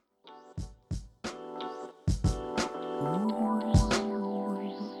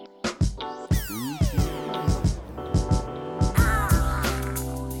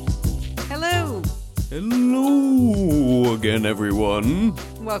again, everyone.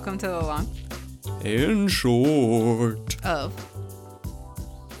 Welcome to the long In short. of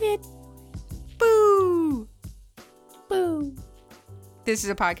it. Boo! Boo! This is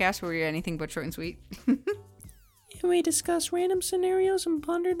a podcast where we're anything but short and sweet. And we discuss random scenarios and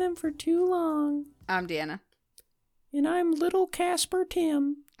ponder them for too long. I'm Deanna. And I'm little Casper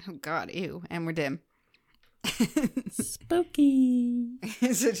Tim. Oh God, ew. And we're dim. Spooky.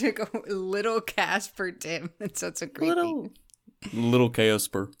 Such a little Casper Tim. It's such a creepy. Little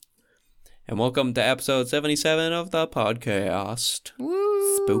Casper. And welcome to episode 77 of the podcast.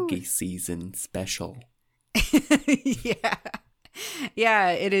 Woo! Spooky season special. Yeah. Yeah,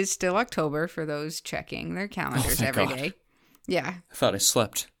 it is still October for those checking their calendars every day. Yeah. I thought I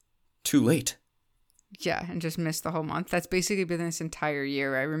slept too late. Yeah, and just missed the whole month. That's basically been this entire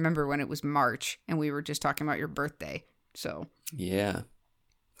year. I remember when it was March and we were just talking about your birthday. So. Yeah.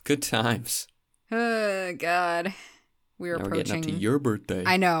 Good times. Oh, God. We're now approaching. we're getting up to your birthday.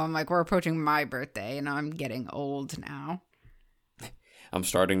 I know. I'm like, we're approaching my birthday and I'm getting old now. I'm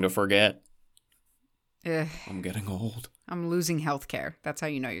starting to forget. Ugh. I'm getting old. I'm losing health care. That's how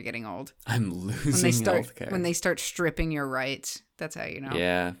you know you're getting old. I'm losing healthcare. When they start stripping your rights, that's how you know.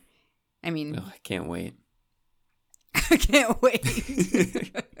 Yeah. I mean, I can't wait. I can't wait.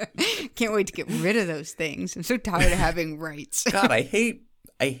 Can't wait to get rid of those things. I'm so tired of having rights. God, I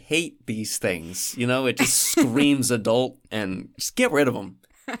hate these things. You know, it just screams adult, and just get rid of them.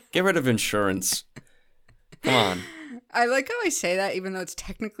 Get rid of insurance. Come on. I like how I say that, even though it's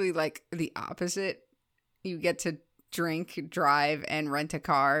technically like the opposite. You get to drink, drive, and rent a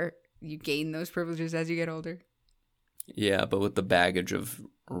car. You gain those privileges as you get older. Yeah, but with the baggage of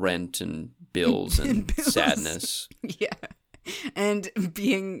rent and bills and Bills. Sadness. Yeah. And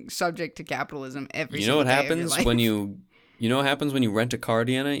being subject to capitalism every You know what single day of your happens life. when you know what happens when you rent a car,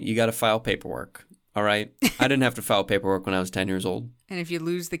 Deanna? You got to file paperwork. All right? I didn't have to file paperwork when I was 10 years old. And if you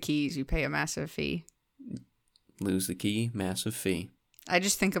lose the keys, you pay a massive fee. Lose the key, massive fee. I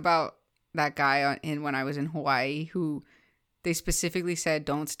just think about that guy when I was in Hawaii who they specifically said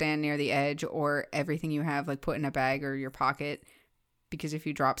don't stand near the edge or everything you have like put in a bag or your pocket because if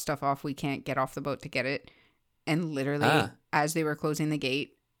you drop stuff off, we can't get off the boat to get it. And literally, as they were closing the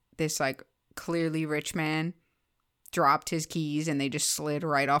gate, this like clearly rich man dropped his keys and they just slid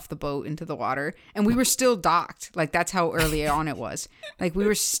right off the boat into the water. And we were still docked. Like that's how early on it was. Like we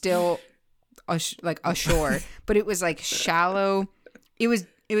were still ashore, but it was like shallow. It was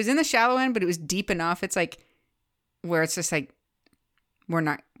in the shallow end, but it was deep enough. It's like where it's just like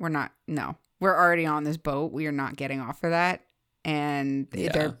we're already on this boat. We are not getting off for that. And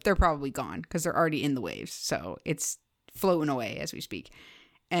they're probably gone because they're already in the waves. So it's floating away as we speak.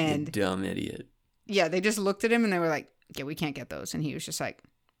 And you dumb idiot. Yeah, they just looked at him and they were like, yeah, we can't get those. And he was just like,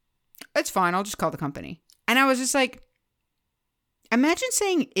 it's fine. I'll just call the company. And I was just like, imagine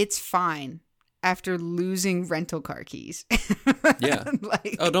saying it's fine after losing rental car keys. Yeah.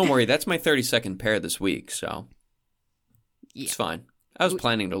 Oh, don't worry. That's my 32nd pair this week. So it's fine. I was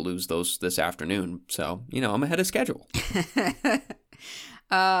planning to lose those this afternoon, so, I'm ahead of schedule.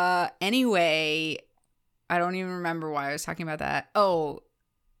 Anyway, I don't even remember why I was talking about that. Oh,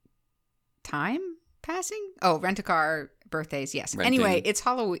 time passing? Oh, rent-a-car, birthdays, yes. Renting. Anyway, it's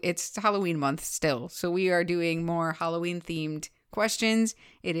Halloween month still, so we are doing more Halloween-themed questions.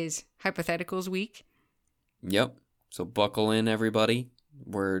 It is Hypotheticals week. Yep. So buckle in, everybody.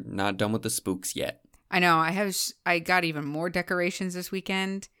 We're not done with the spooks yet. I know. I got even more decorations this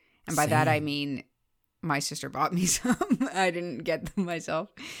weekend. And by that, I mean my sister bought me some. I didn't get them myself.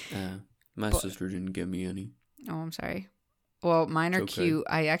 My sister didn't give me any. Oh, I'm sorry. Well, mine are okay. cute.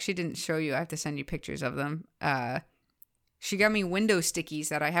 I actually didn't show you. I have to send you pictures of them. She got me window stickies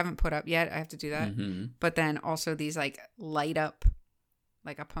that I haven't put up yet. I have to do that. Mm-hmm. But then also these like light up,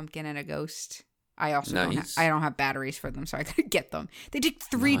 like a pumpkin and a ghost. I also don't have batteries for them, so I gotta get them. They did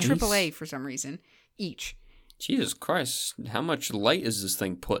 3 AAA for some reason each. Jesus Christ! How much light is this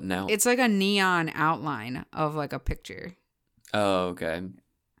thing putting out? It's like a neon outline of like a picture. Oh, okay.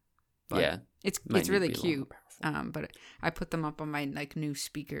 But yeah, it's really cute. But I put them up on my like new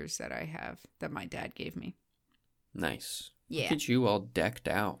speakers that I have that my dad gave me. Nice. Yeah. Look at you all decked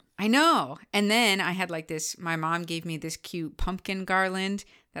out. I know. And then I had like this, my mom gave me this cute pumpkin garland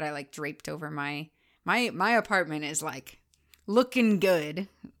that I like draped over my apartment is like looking good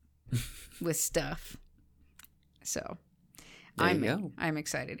with stuff. So I'm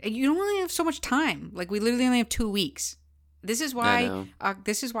excited. You don't really have so much time. Like we literally only have 2 weeks. This is why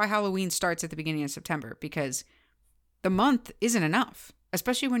Halloween starts at the beginning of September, because the month isn't enough,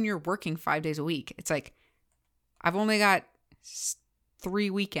 especially when you're working 5 days a week. It's like, I've only got 3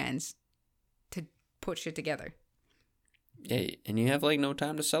 weekends to put shit together. Hey, and you have like no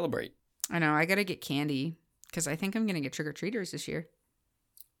time to celebrate. I know. I gotta get candy because I think I'm gonna get trick-or-treaters this year.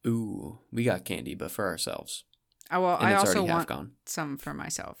 Ooh, we got candy, but for ourselves. Oh, well, And I it's also already half want gone. some for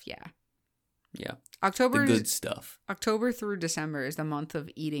myself. Yeah. Yeah. October, the good stuff. October through December is the month of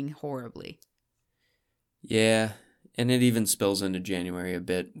eating horribly. Yeah, and it even spills into January a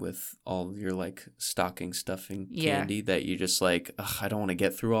bit with all your like stocking stuffing candy that you just like, ugh, I don't want to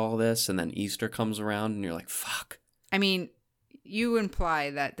get through all this, and then Easter comes around and you're like, fuck. I mean, you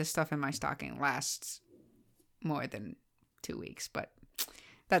imply that the stuff in my stocking lasts more than 2 weeks, but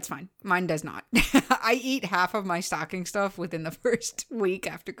that's fine. Mine does not. I eat half of my stocking stuff within the first week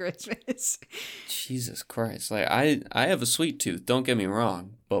after Christmas. Jesus Christ. Like I have a sweet tooth, don't get me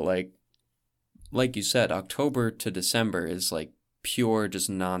wrong, but like you said, October to December is like pure just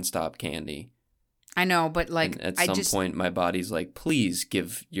nonstop candy. I know, but like and at some point my body's like, please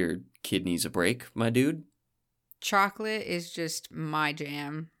give your kidneys a break, my dude. Chocolate is just my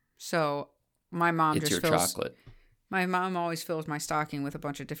jam. So my mom it's just your fills chocolate. My mom always fills my stocking with a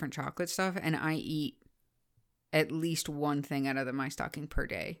bunch of different chocolate stuff, and I eat at least one thing out of my stocking per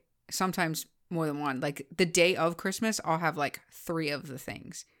day. Sometimes more than one. Like the day of Christmas, I'll have like 3 of the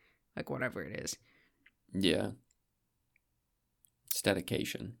things, like whatever it is. Yeah, it's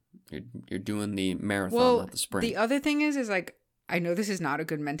dedication. You're doing the marathon, not the sprint. The other thing is like I know this is not a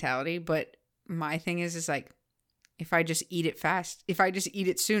good mentality, but my thing is like, if I just eat it fast, if I just eat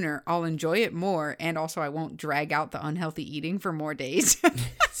it sooner, I'll enjoy it more. And also I won't drag out the unhealthy eating for more days,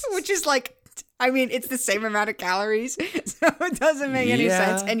 which is like, I mean, it's the same amount of calories. So it doesn't make any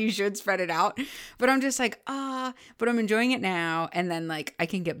sense. And you should spread it out. But I'm just like, but I'm enjoying it now. And then like, I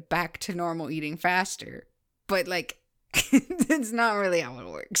can get back to normal eating faster. But like, it's not really how it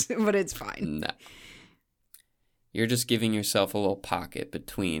works, but it's fine. No. You're just giving yourself a little pocket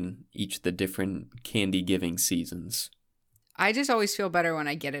between each of the different candy giving seasons. I just always feel better when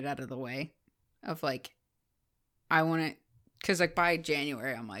I get it out of the way. Of like, I want to, because like by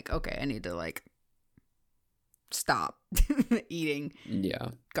January, I'm like, okay, I need to like stop eating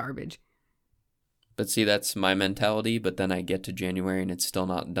garbage. But see, that's my mentality. But then I get to January and it's still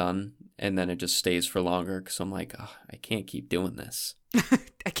not done. And then it just stays for longer because I'm like, I can't keep doing this.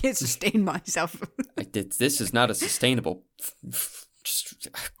 I can't sustain myself. This is not a sustainable.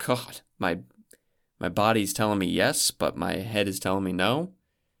 God, my body's telling me yes, but my head is telling me no.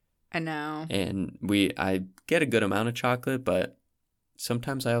 I know. And I get a good amount of chocolate, but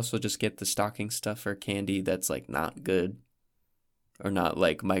sometimes I also just get the stocking stuffer candy that's like not good or not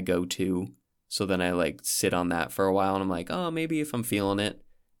like my go-to. So then I like sit on that for a while and I'm like, oh, maybe if I'm feeling it.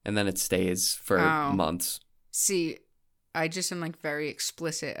 And then it stays for months. See, I just am like very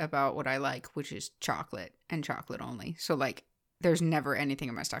explicit about what I like, which is chocolate and chocolate only. So like there's never anything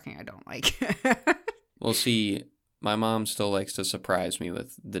in my stocking I don't like. Well, see, my mom still likes to surprise me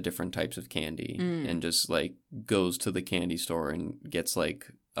with the different types of candy and just like goes to the candy store and gets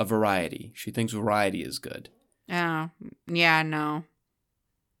like a variety. She thinks variety is good. Oh, yeah, no.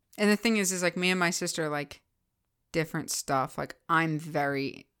 And the thing is like me and my sister like different stuff. Like I'm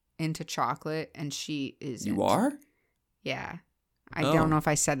very into chocolate and she isn't. You are? Yeah. I don't know if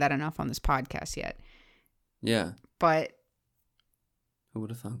I said that enough on this podcast yet. Yeah. But who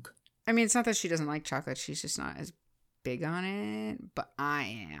would have thunk? I mean, it's not that she doesn't like chocolate. She's just not as big on it, but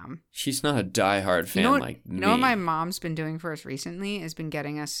I am. She's not a diehard fan like me. You know what my mom's been doing for us recently has been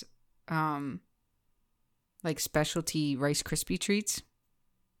getting us like specialty Rice Krispie treats.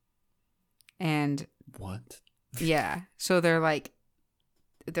 And what? Yeah. So they're like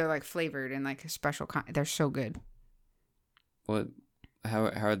flavored in like a special kind. They're so good. What? How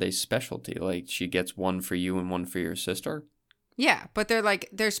are they specialty? Like she gets one for you and one for your sister? Yeah, but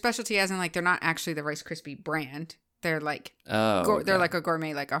they're specialty as in like they're not actually the Rice Krispie brand. They're like they're like a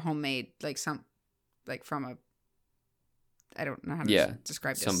gourmet, like a homemade, like some like from a I don't know how to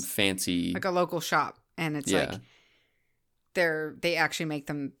describe this. Some fancy like a local shop, and it's like they actually make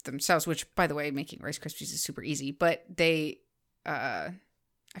them themselves. Which, by the way, making Rice Krispies is super easy. But they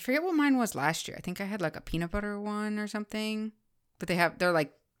I forget what mine was last year. I think I had like a peanut butter one or something. But they're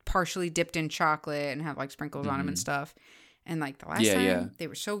like partially dipped in chocolate and have like sprinkles on them and stuff. And like the last time they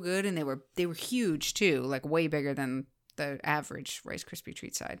were so good, and they were huge too, like way bigger than the average Rice Krispie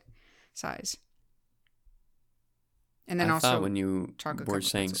treat size. And then I also thought when you were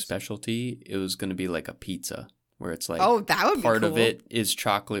saying pencils. Specialty, it was going to be like a pizza where it's like that would be part cool. of it is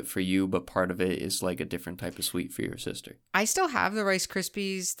chocolate for you, but part of it is like a different type of sweet for your sister. I still have the Rice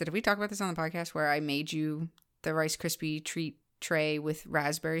Krispies. Did we talk about this on the podcast where I made you the Rice Krispie treat tray with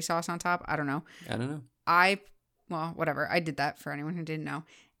raspberry sauce on top? I don't know. Well, whatever. I did that for anyone who didn't know.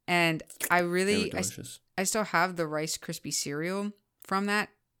 And They were delicious. I still have the Rice Krispie cereal from that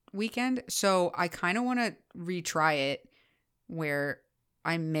weekend. So I kind of want to retry it where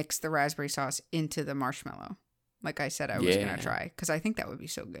I mix the raspberry sauce into the marshmallow. Like I said, I was going to try because I think that would be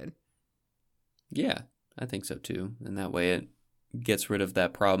so good. Yeah, I think so too. And that way it gets rid of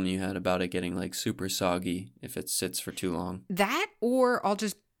that problem you had about it getting like super soggy if it sits for too long. That, or I'll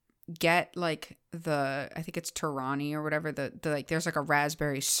just get like I think it's Torani or whatever, the like there's like a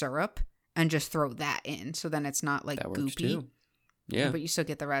raspberry syrup and just throw that in. So then it's not like That works goopy. too. Yeah. But you still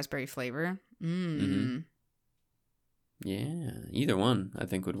get the raspberry flavor. Mhm. Yeah, either one I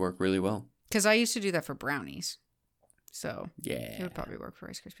think would work really well. Because I used to do that for brownies. So Yeah. it would probably work for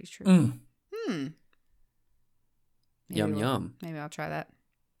Rice Krispies too. Mm. Maybe Yum, yum. Maybe I'll try that.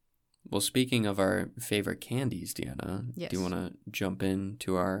 Well, speaking of our favorite candies, Deanna, Yes. do you want to jump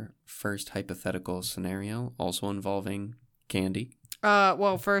into our first hypothetical scenario, also involving candy?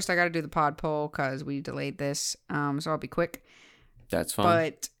 Well, first I got to do the pod poll because we delayed this. So I'll be quick. That's fine.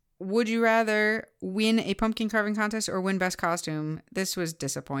 But would you rather win a pumpkin carving contest or win best costume? This was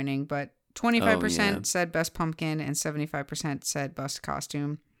disappointing, but 25% said best pumpkin and 75% said best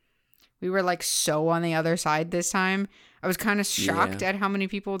costume. We were like so on the other side this time. I was kind of shocked at how many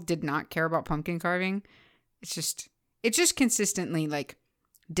people did not care about pumpkin carving. It's just consistently like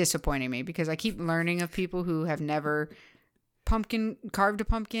disappointing me because I keep learning of people who have never carved a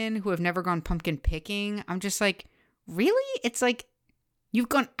pumpkin, who have never gone pumpkin picking. I'm just like, really? It's like you've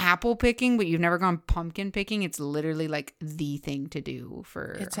gone apple picking, but you've never gone pumpkin picking. It's literally like the thing to do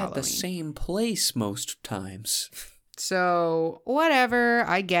for it's Halloween. at the same place most times. So whatever,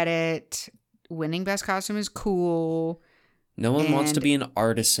 I get it. Winning best costume is cool. No one wants to And- be an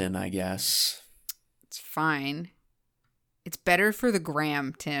artisan, I guess. It's fine. It's better for the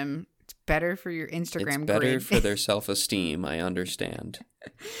gram, Tim. It's better for your Instagram It's better grid. for their self-esteem, I understand.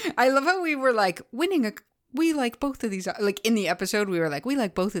 I love how we were like we like both of these. Like in the episode, we were like, we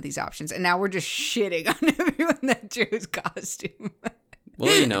like both of these options. And now we're just shitting on everyone that chose costume.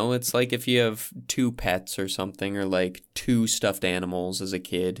 Well, you know, it's like if you have 2 pets or something, or like 2 stuffed animals as a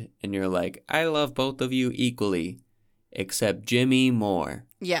kid, and you're like, I love both of you equally, except Jimmy more.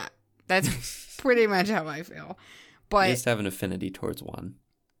 Yeah, that's pretty much how I feel. You But just have an affinity towards one.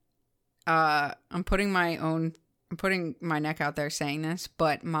 I'm putting my neck out there saying this,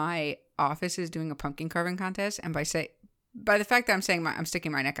 but my office is doing a pumpkin carving contest, and by the fact that I'm saying I'm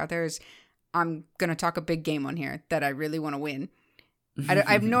sticking my neck out there is I'm gonna talk a big game on here that I really want to win. I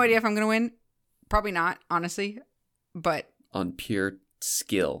have no idea if I'm gonna win. Probably not, honestly, but On pure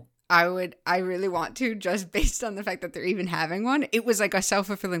skill. I really want to, just based on the fact that they're even having one. It was like a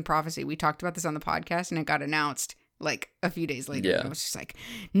self-fulfilling prophecy. We talked about this on the podcast and it got announced like a few days later. Yeah. And I was just like,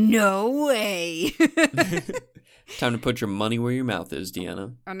 no way. Time to put your money where your mouth is,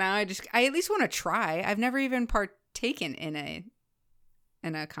 Deanna. And now I at least want to try. I've never even partaken in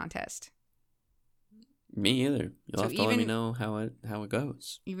a contest. Me either. You'll So have to let me even- know how it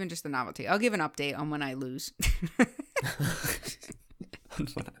goes. Even just the novelty. I'll give an update on when I lose.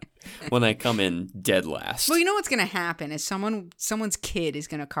 When I come in dead last. Well, you know what's going to happen is someone's kid is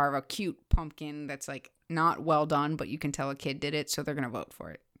going to carve a cute pumpkin that's like not well done, but you can tell a kid did it, so they're going to vote for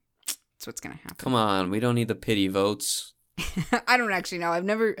it. That's what's going to happen. Come on, we don't need the pity votes. I don't actually know. I've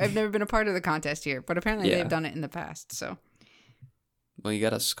never been a part of the contest here, but apparently Yeah. they've done it in the past. So Well, you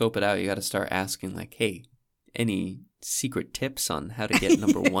gotta scope it out. You gotta start asking, like, hey, any secret tips on how to get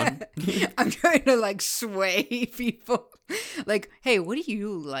number 1? I'm trying to like sway people. Like, hey, what do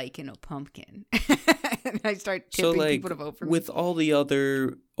you like in a pumpkin? And I start So, tipping like, people to vote for me. with all the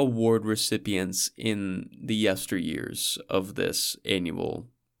other award recipients in the yesteryears of this annual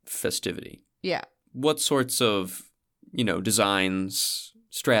festivity, Yeah. what sorts of, designs,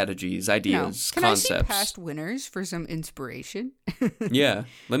 strategies, ideas, Can concepts? I see past winners for some inspiration? Yeah,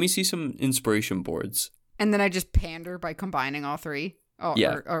 let me see some inspiration boards. And then I just pander by combining all three.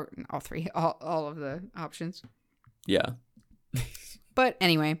 Yeah. Or all three. All of the options. Yeah. But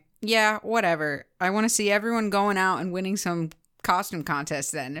anyway, yeah, whatever. I want to see everyone going out and winning some costume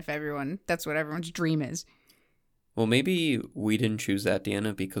contest then, if that's what everyone's dream is. Well, maybe we didn't choose that,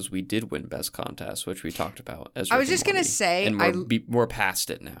 Deanna, because we did win Best Contest, which we talked about. As I was Rick and just going to Morty, say, and we're past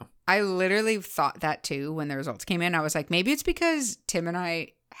it now. I literally thought that too when the results came in. I was like, maybe it's because Tim and I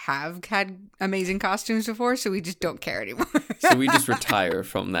have had amazing costumes before, so we just don't care anymore. So we just retire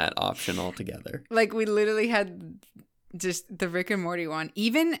from that option altogether. Like, we literally had just the Rick and Morty one.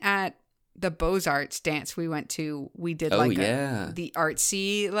 Even at the Beaux-Arts dance we went to, we did the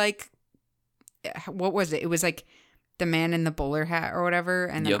artsy, like, what was it? It was like the man in the bowler hat or whatever.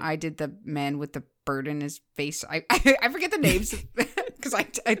 And then Yep. I did the man with the bird in his face. I forget the names because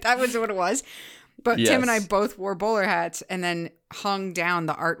because that was what it was. But Yes. Tim and I both wore bowler hats and then hung down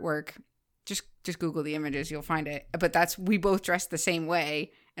the artwork. Just Google the images, you'll find it. But we both dressed the same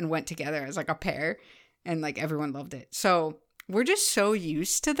way and went together as like a pair, and like everyone loved it. So we're just so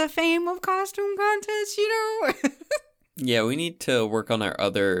used to the fame of costume contests, you know? Yeah, we need to work on our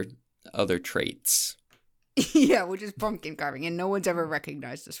other traits. Yeah, which is pumpkin carving, and no one's ever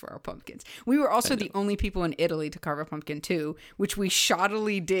recognized us for our pumpkins. We were also the only people in Italy to carve a pumpkin too, which we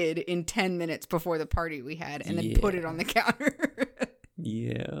shoddily did in 10 minutes before the party we had, and then put it on the counter.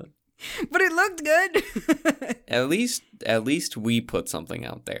 Yeah. But it looked good. At least we put something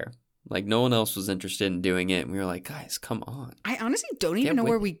out there. Like, no one else was interested in doing it, and we were like, guys, come on. I honestly don't even know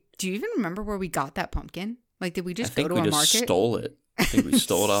do you even remember where we got that pumpkin? Like, did we just go to a market? I think we just stole it. I think we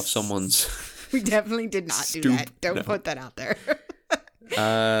stole it off someone's... We definitely did not do that. Don't put that out there.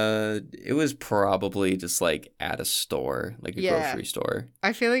 It was probably just like at a store, like a grocery store.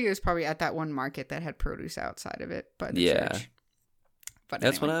 I feel like it was probably at that one market that had produce outside of it by the church. But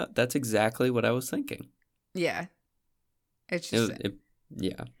that's exactly what I was thinking. Yeah. It's just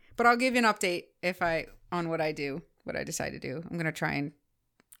yeah. But I'll give you an update on what I decide to do. I'm gonna try and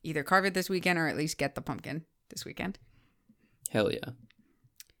either carve it this weekend or at least get the pumpkin this weekend. Hell yeah.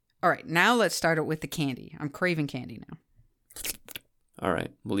 All right, now let's start it with the candy. I'm craving candy now. All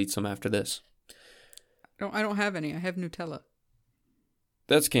right, we'll eat some after this. I don't have any. I have Nutella.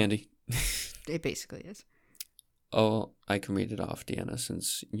 That's candy. It basically is. Oh, I can read it off, Deanna,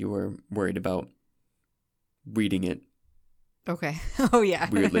 since you were worried about reading it. Okay. Oh, yeah.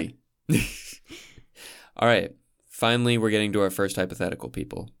 Weirdly. All right. Finally, we're getting to our first hypothetical,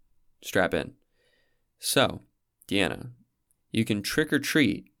 people. Strap in. So, Deanna, you can trick or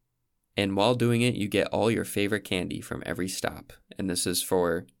treat, and while doing it, you get all your favorite candy from every stop. And this is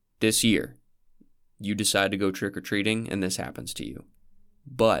for this year. You decide to go trick or treating, and this happens to you.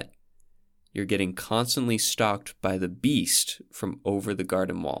 But you're getting constantly stalked by the Beast from Over the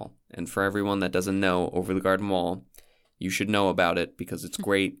Garden Wall. And for everyone that doesn't know Over the Garden Wall, you should know about it because it's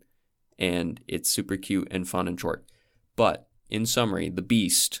great and it's super cute and fun and short. But in summary, the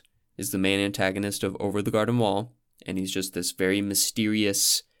Beast is the main antagonist of Over the Garden Wall, and he's just this very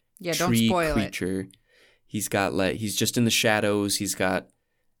mysterious tree creature. He's just in the shadows. He's got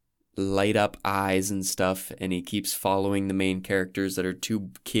light up eyes and stuff, and he keeps following the main characters that are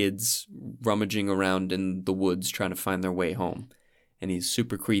two kids rummaging around in the woods trying to find their way home. And he's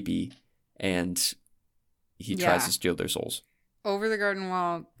super creepy, and he tries to steal their souls. Over the Garden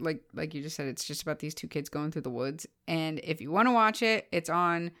Wall, like you just said, it's just about these two kids going through the woods. And if you want to watch it, it's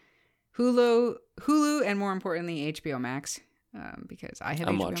on Hulu, and more importantly, HBO Max. Because I have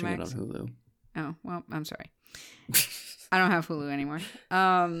I'm HBO watching Max. it on Hulu. Oh, well, I'm sorry. I don't have Hulu anymore.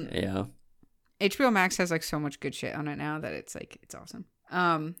 Yeah. HBO Max has like so much good shit on it now that it's awesome.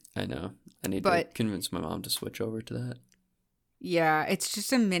 I know. I need to convince my mom to switch over to that. Yeah, it's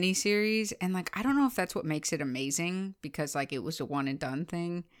just a mini series, and like I don't know if that's what makes it amazing because like it was a one and done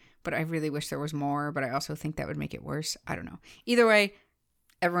thing, but I really wish there was more, but I also think that would make it worse. I don't know. Either way,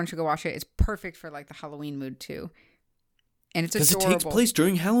 everyone should go watch it. It's perfect for like the Halloween mood too. And it's adorable. Because it takes place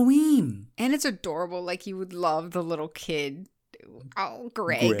during Halloween. And it's adorable. Like you would love the little kid. Oh,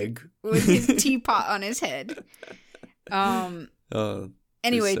 Greg. With his teapot on his head.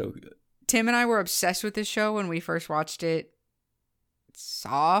 Anyway, so Tim and I were obsessed with this show when we first watched it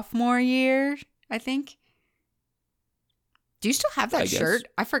sophomore year, I think. Do you still have that shirt?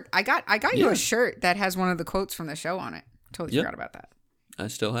 I got you a shirt that has one of the quotes from the show on it. Totally forgot about that. I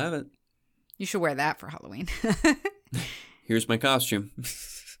still have it. You should wear that for Halloween. Here's my costume.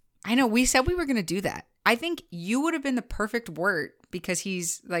 I know. We said we were going to do that. I think you would have been the perfect Wirt because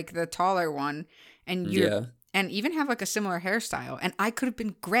he's like the taller one, and and even have like a similar hairstyle. And I could have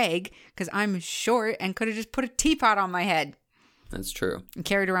been Greg because I'm short and could have just put a teapot on my head. That's true. And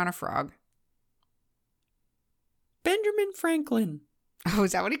carried around a frog. Benjamin Franklin. Oh,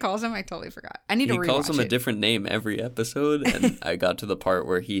 is that what he calls him? I totally forgot. I need to rewatch it. He calls him a different name every episode, and I got to the part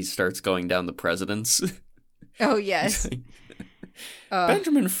where he starts going down the presidents. Oh, yes.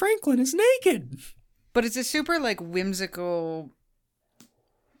 Benjamin Franklin is naked. But it's a super, like, whimsical,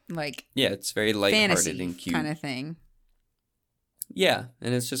 like... Yeah, it's very lighthearted and cute. Kind of thing. Yeah,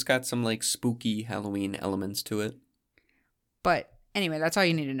 and it's just got some, like, spooky Halloween elements to it. But, anyway, that's all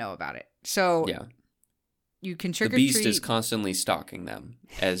you need to know about it. So... Yeah. You can trick or treat. The Beast is constantly stalking them,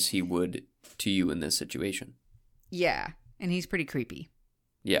 as he would to you in this situation. Yeah, and he's pretty creepy.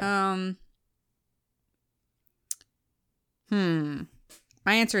 Yeah. My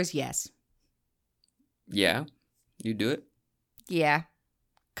answer is yes. Yeah? You do it? Yeah.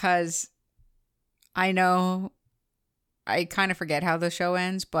 'Cause I know I kind of forget how the show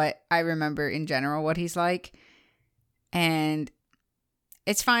ends, but I remember in general what he's like. And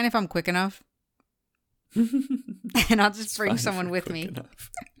it's fine if I'm quick enough. And I'll just bring someone with me.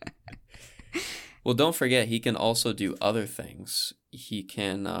 Well, don't forget, he can also do other things. He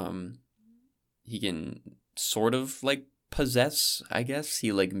can sort of like possess, I guess.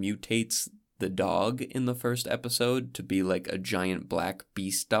 He like mutates the dog in the first episode to be like a giant black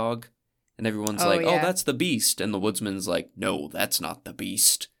beast dog. And everyone's like, oh, that's the beast. And the woodsman's like, no, that's not the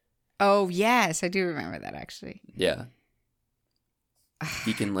beast. Oh, yes. I do remember that, actually. Yeah.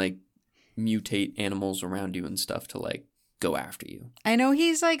 He can like mutate animals around you and stuff to like go after you. I know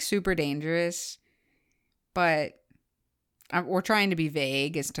he's like super dangerous, but we're trying to be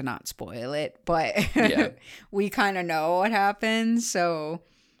vague as to not spoil it. But we kind of know what happens. So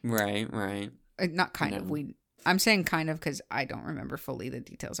right. Not kind of. I'm saying kind of because I don't remember fully the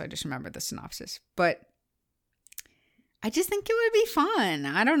details. I just remember the synopsis. But I just think it would be fun.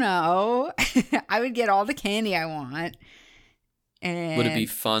 I don't know. I would get all the candy I want. And would it be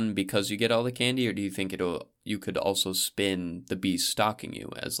fun because you get all the candy, or do you think you could also spin the beast stalking you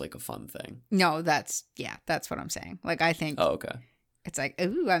as like a fun thing? No, that's what I'm saying. Like, I think. Oh, okay. It's like,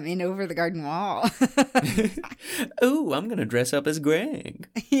 ooh, I'm in over the garden wall. Ooh, I'm gonna dress up as Greg.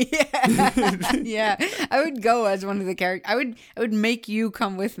 Yeah. I would go as one of the characters. I would make you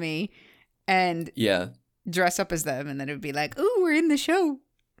come with me, and dress up as them, and then it would be like, ooh, we're in the show.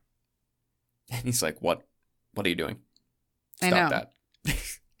 And he's like, what? What are you doing? Stop I know. that.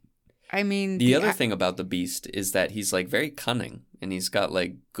 I mean, the other thing about the beast is that he's like very cunning, and he's got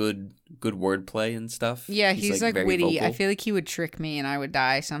like good wordplay and stuff. Yeah, he's like witty. Vocal. I feel like he would trick me and I would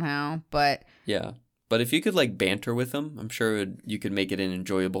die somehow, but yeah. But if you could like banter with him, I'm sure you could make it an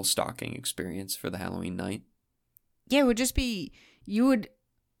enjoyable stalking experience for the Halloween night. Yeah, it would just be,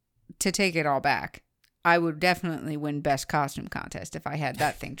 to take it all back, I would definitely win best costume contest if I had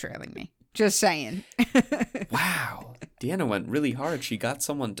that thing trailing me. Just saying. Wow. Deanna went really hard. She got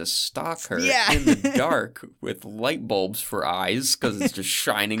someone to stalk her Yeah. in the dark with light bulbs for eyes because it's just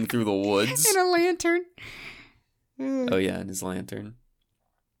shining through the woods. In a lantern. Oh, yeah, in his lantern.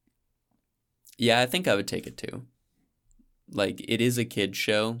 Yeah, I think I would take it too. Like, it is a kid's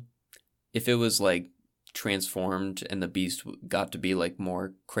show. If it was like transformed and the beast got to be like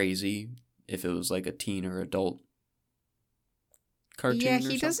more crazy, if it was like a teen or adult cartoon or something. Yeah,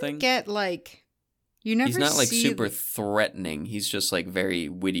 he doesn't get like, you never see. He's not like super threatening. He's just like very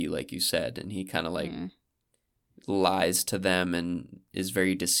witty, like you said, and he kind of like lies to them and is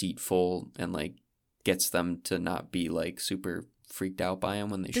very deceitful and like gets them to not be like super freaked out by him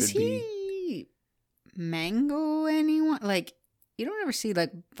when they should be. Does he mangle anyone? Like, you don't ever see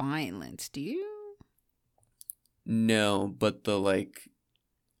like violence, do you? No, but the like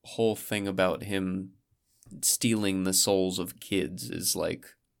whole thing about him stealing the souls of kids is like,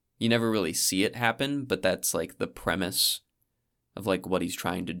 you never really see it happen, but that's like the premise of like what he's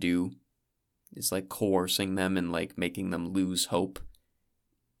trying to do, is like coercing them and like making them lose hope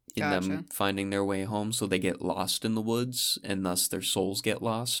in them finding their way home, so they get lost in the woods and thus their souls get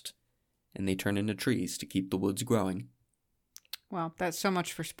lost and they turn into trees to keep the woods growing. Well, that's so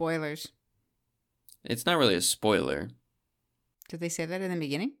much for spoilers. It's not really a spoiler. Did they say that in the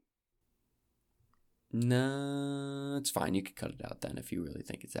beginning? No, it's fine. You could cut it out then if you really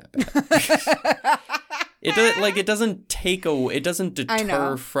think it's that bad. It doesn't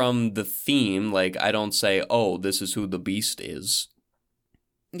deter from the theme. Like, I don't say, oh, this is who the beast is.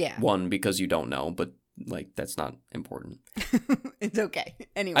 Yeah. One, because you don't know, but like that's not important. It's okay.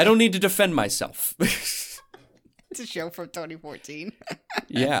 Anyway, I don't need to defend myself. It's a show from 2014.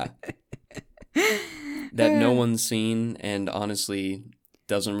 Yeah. That no one's seen, and honestly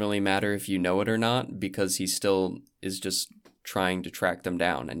doesn't really matter if you know it or not, because he still is just trying to track them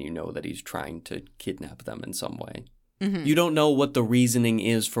down, and you know that he's trying to kidnap them in some way. Mm-hmm. You don't know what the reasoning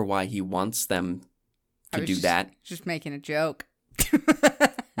is for why he wants them to do that. Just making a joke.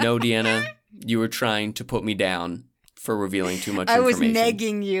 No, Deanna, you were trying to put me down for revealing too much information. I was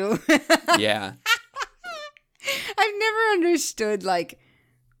negging you. Yeah. I've never understood, like,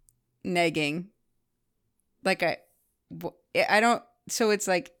 negging. Like, I don't, so it's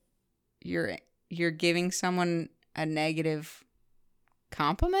like you're giving someone a negative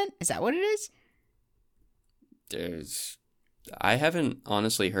compliment? Is that what it is? I haven't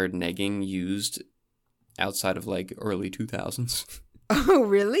honestly heard negging used outside of like early 2000s. Oh,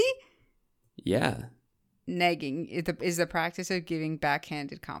 really? Yeah. Negging is the practice of giving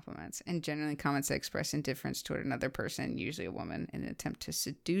backhanded compliments and generally comments that express indifference toward another person, usually a woman, in an attempt to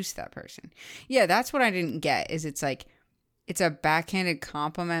seduce that person. Yeah, that's what I didn't get, is it's like, it's a backhanded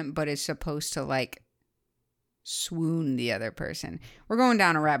compliment, but it's supposed to like swoon the other person. We're going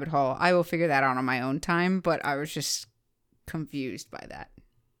down a rabbit hole. I will figure that out on my own time, but I was just confused by that.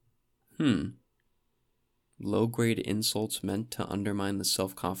 Low-grade insults meant to undermine the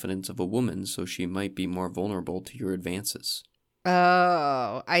self-confidence of a woman so she might be more vulnerable to your advances.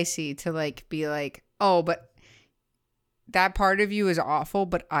 Oh, I see. To like be like, oh, but that part of you is awful,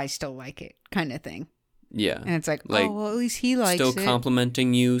 but I still like it, kind of thing. Yeah. And it's like, Like, oh, well, at least he likes still it.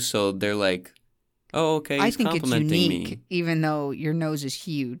 complimenting you, so they're like, oh, okay, he's I think it's complimenting unique, me. even though your nose is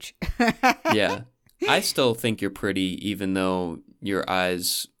huge. Yeah. I still think you're pretty, even though your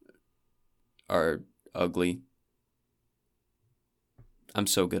eyes are ugly. I'm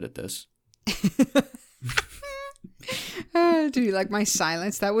so good at this. Dude, like my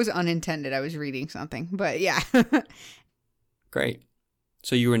silence, that was unintended. I was reading something, but yeah. Great.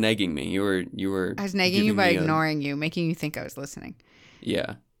 So you were negging me. You were. I was negging you by ignoring you, making you think I was listening.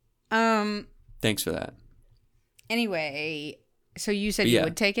 Yeah. Thanks for that. Anyway, so you said you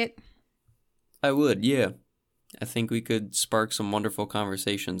would take it? I would, yeah. I think we could spark some wonderful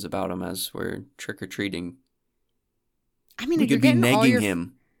conversations about him as we're trick-or-treating. I mean, we if you're could be getting all negging your...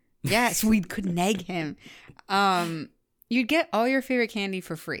 him. Yes, we could neg him. You'd get all your favorite candy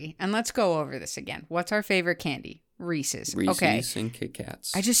for free. And let's go over this again. What's our favorite candy? Reese's. Okay. And Kit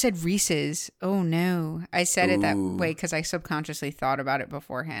Kats. I just said Reese's. Oh, no. I said it that Ooh. way because I subconsciously thought about it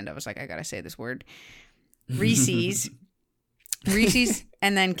beforehand. I was like, I got to say this word. Reese's. Reese's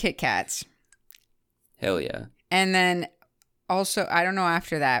and then Kit Kats. Hell yeah. And then also, I don't know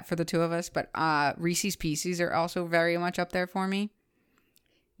after that for the two of us, but Reese's Pieces are also very much up there for me.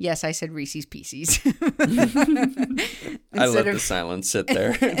 Yes, I said Reese's Pieces. I let the silence sit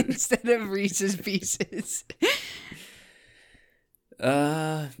there. Instead of Reese's Pieces.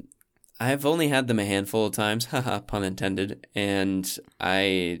 I've only had them a handful of times, haha, pun intended, and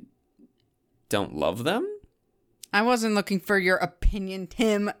I don't love them. I wasn't looking for your opinion,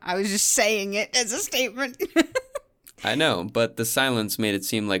 Tim. I was just saying it as a statement. I know, but the silence made it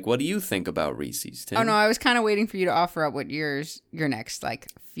seem like, what do you think about Reese's, Tim? Oh, no, I was kind of waiting for you to offer up what your next,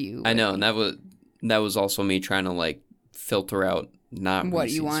 few. I know, and that was also me trying to, filter out not what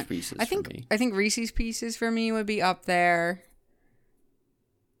Reese's you want. Pieces I think for me. I think Reese's Pieces for me would be up there.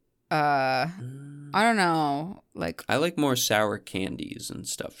 I don't know, I like more sour candies and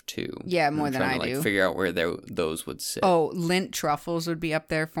stuff too. Yeah, more than I do. Figure out where those would sit. Oh, Lindt truffles would be up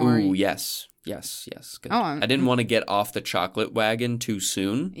there for me. Ooh, yes. Good. Oh, I didn't want to get off the chocolate wagon too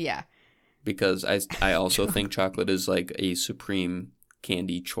soon. Yeah. Because I also think chocolate is a supreme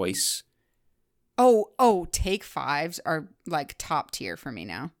candy choice. Oh, Take Fives are top tier for me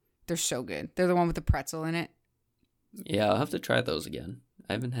now. They're so good. They're the one with the pretzel in it. Yeah, I'll have to try those again.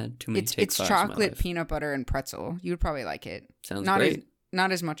 I haven't had too many Take Fives It's chocolate, peanut butter, and pretzel. You would probably like it. Sounds great.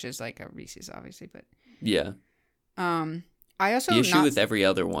 Not as much as a Reese's, obviously, but yeah. I also the issue with every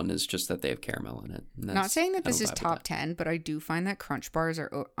other one is just that they have caramel in it. Not saying that this is top 10, but I do find that Crunch Bars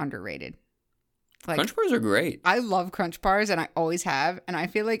are underrated. Crunch Bars are great. I love Crunch Bars, and I always have, and I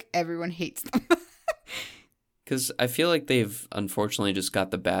feel like everyone hates them. Because I feel like they've unfortunately just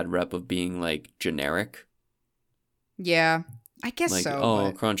got the bad rep of being generic. Yeah, I guess so.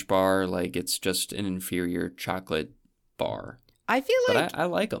 Oh, but... Crunch Bar, it's just an inferior chocolate bar. I feel but I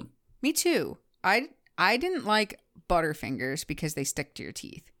like them. Me too. I didn't like Butterfingers because they stick to your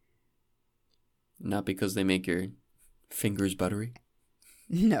teeth. Not because they make your fingers buttery?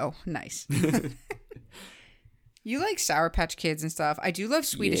 No, nice. You like Sour Patch Kids and stuff. I do love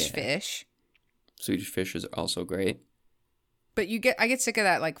Swedish Fish. Swedish Fish is also great. But I get sick of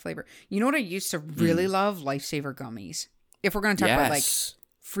that flavor. You know what I used to really love? Lifesaver gummies. If we're going to talk about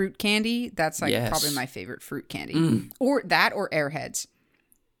fruit candy, that's probably my favorite fruit candy. Or that or Airheads.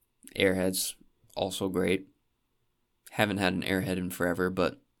 Airheads, also great. Haven't had an Airhead in forever,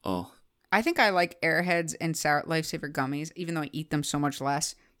 but I think I like Airheads and Sour Lifesaver gummies, even though I eat them so much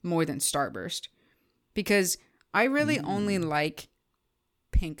less, more than Starburst. Because I really only like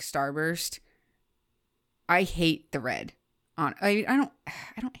pink Starburst. I hate the red. I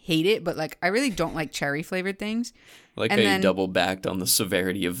don't hate it, but I really don't like cherry flavored things. How you double backed on the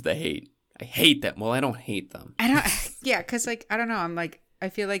severity of the hate. I hate them. Well, I don't hate them. Because I don't know. I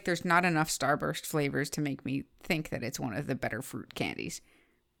feel like there's not enough Starburst flavors to make me think that it's one of the better fruit candies.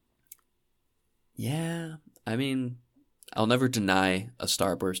 Yeah, I mean, I'll never deny a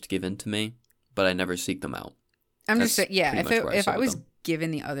Starburst given to me, but I never seek them out. I'm just saying, yeah. If I was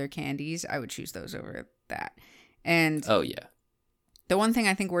given the other candies, I would choose those over that. And oh yeah, the one thing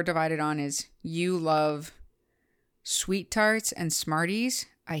I think we're divided on is you love Sweet Tarts and Smarties.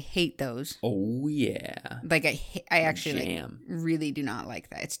 I hate those. Oh yeah, I actually really do not like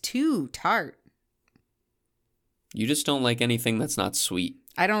that. It's too tart. You just don't like anything that's not sweet.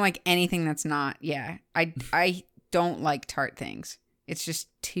 I don't like anything that's not. Yeah, I don't like tart things. It's just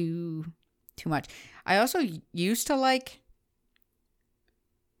too much. I also used to like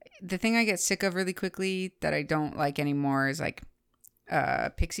the thing I get sick of really quickly that I don't like anymore is like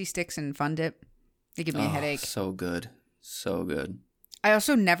Pixie Sticks and Fun Dip. They give me a headache. So good. So good. I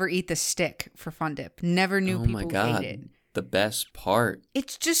also never eat the stick for Fun Dip. Never knew people my God. ate it. The best part.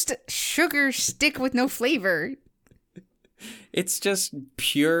 It's just a sugar stick with no flavor. It's just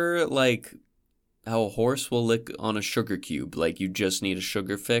pure, like, how a horse will lick on a sugar cube. Like, you just need a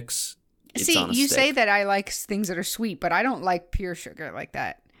sugar fix. It's See, on a you stick. say that I like things that are sweet, but I don't like pure sugar like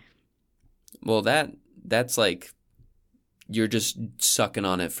that. Well, that's like, you're just sucking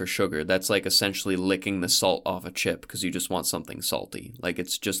on it for sugar. That's like essentially licking the salt off a chip because you just want something salty. Like,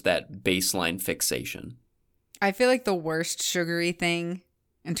 it's just that baseline fixation. I feel like the worst sugary thing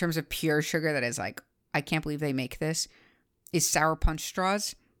in terms of pure sugar that is like, I can't believe they make this, is Sour Punch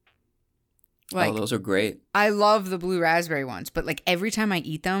straws. Like, those are great. I love the blue raspberry ones, but like every time I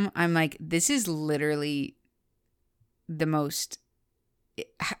eat them, I'm like, this is literally the most,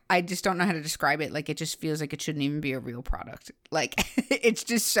 I just don't know how to describe it. Like, it just feels like it shouldn't even be a real product. Like, it's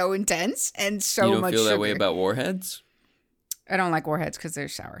just so intense and so much sugar. You don't feel that way about Warheads? I don't like Warheads because they're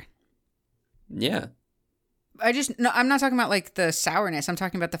sour. Yeah. I'm not talking about like the sourness. I'm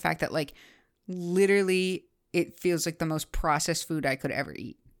talking about the fact that like literally it feels like the most processed food I could ever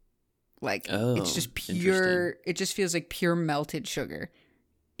eat. Like, it's just pure, it just feels like pure melted sugar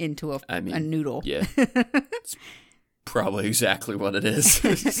into a noodle. Yeah. It's probably exactly what it is.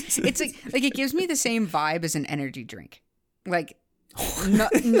 It's like it gives me the same vibe as an energy drink. Like,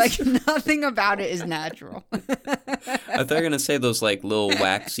 like nothing about it is natural. I thought you were gonna say those like little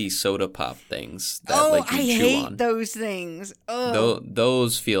waxy soda pop things that like you I chew hate on. those things. Oh,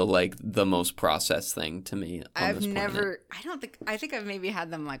 Those feel like the most processed thing to me. I think I've maybe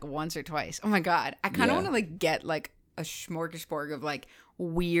had them like once or twice. Oh my God, I kind of want to like get like a smorgasbord of like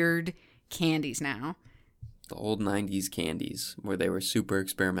weird candies now. The old 90s candies where they were super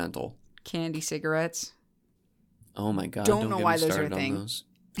experimental. Candy cigarettes. Oh my God! Don't know get why me those are a started on thing. those.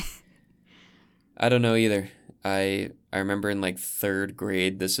 I don't know either. I remember in like third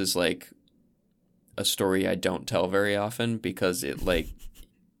grade. This is like a story I don't tell very often because it like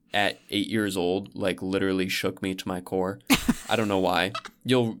at 8 years old like literally shook me to my core. I don't know why.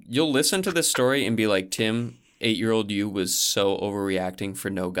 You'll listen to this story and be like, Tim, 8-year-old you was so overreacting for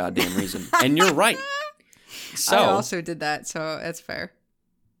no goddamn reason, and you're right. So I also did that, so that's fair.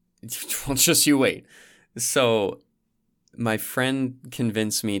 Well, just you wait. So my friend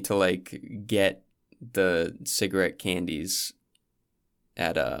convinced me to like get the cigarette candies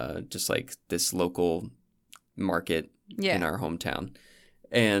at just like this local market in our hometown.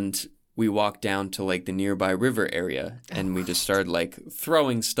 And we walked down to like the nearby river area and we just started like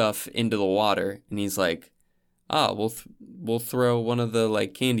throwing stuff into the water, and he's like, we'll throw one of the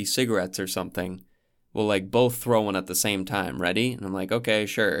like candy cigarettes or something. We'll like both throw one at the same time. Ready? And I'm like, okay,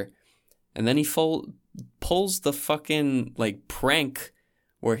 sure. And then he pulls the fucking like prank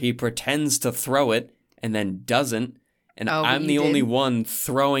where he pretends to throw it and then doesn't. And I'm the only one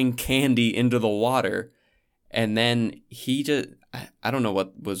throwing candy into the water. And then he just, I don't know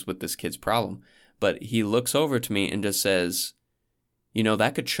what was with this kid's problem, but he looks over to me and just says,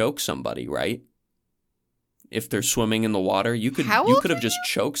 that could choke somebody, right? If they're swimming in the water, you could have just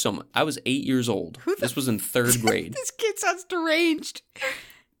choked someone. I was 8 years old. This was in third grade. This kid sounds deranged.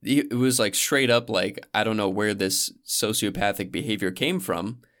 It was like straight up like, I don't know where this sociopathic behavior came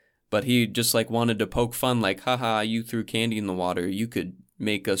from, but he just like wanted to poke fun like, haha, you threw candy in the water. You could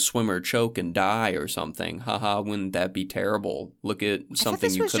make a swimmer choke and die or something. Haha, wouldn't that be terrible? Look at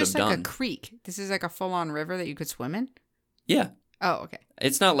something you could have done. This was just like a creek. This is like a full-on river that you could swim in? Yeah. Oh, okay.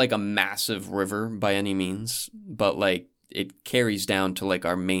 It's not like a massive river by any means, but like it carries down to like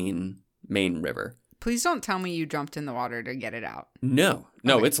our main river. Please don't tell me you jumped in the water to get it out. No,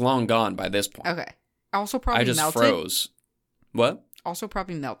 Okay. It's long gone by this point. Okay. Also probably I just melted. froze. What? Also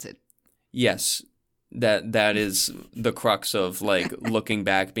probably melted. Yes. That is the crux of like looking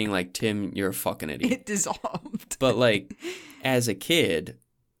back being like, Tim, you're a fucking idiot. It dissolved. But like as a kid,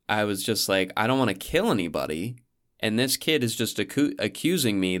 I was just like, I don't want to kill anybody. And this kid is just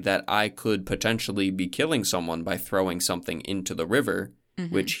accusing me that I could potentially be killing someone by throwing something into the river,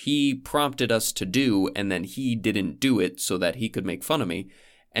 which he prompted us to do, and then he didn't do it so that he could make fun of me.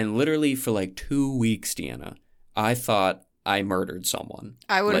 And literally for like 2 weeks, Deanna, I thought I murdered someone.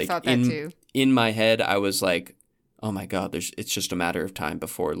 I would have thought that too. In my head, I was like, oh my God, it's just a matter of time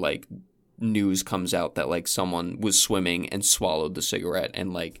before like news comes out that like someone was swimming and swallowed the cigarette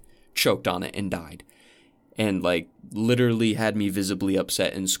and like choked on it and died. and like literally had me visibly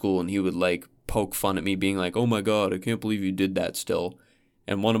upset in school, and he would like poke fun at me being like, "Oh my god, I can't believe you did that still."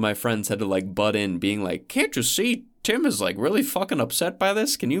 And one of my friends had to like butt in being like, "Can't you see Tim is like really fucking upset by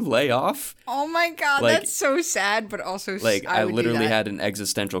this? Can you lay off?" Oh my god, Like- that's so sad, but also Like I would do literally that. had an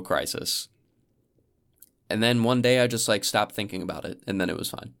existential crisis. And then one day I just like stopped thinking about it, and then it was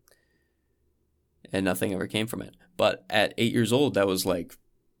fine. And nothing ever came from it. But at 8 years old, that was like,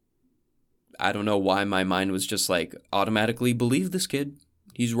 I don't know why my mind was just like, automatically believe this kid.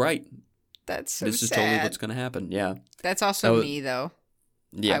 He's right. That's so This is sad. totally what's going to happen. Yeah. That's also That was- me though.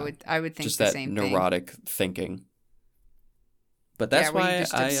 Yeah. I would think just the that same neurotic thinking. But that's where you why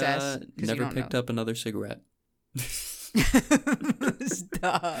just I obsess 'cause you never don't picked know. up another cigarette. thing.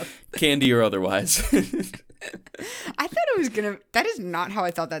 Stop. Candy or otherwise. I thought it was gonna. That is not how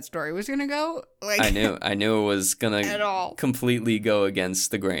I thought that story was gonna go. Like I knew it was going at to all. completely go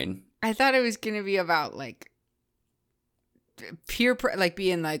against the grain. I thought it was gonna be about like like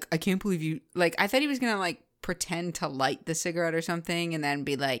being like, I can't believe you. Like I thought he was gonna like pretend to light the cigarette or something, and then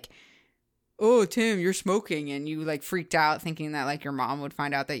be like, "Oh, Tim, you're smoking," and you like freaked out thinking that like your mom would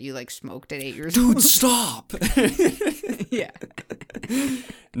find out that you like smoked at 8 years Dude, old. stop. Yeah.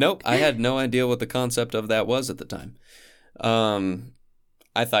 Nope, I had no idea what the concept of that was at the time.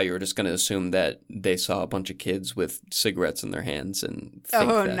 I thought you were just going to assume that they saw a bunch of kids with cigarettes in their hands and think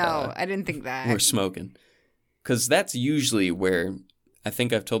Oh that, no, I didn't think that. we're smoking. Because that's usually where, I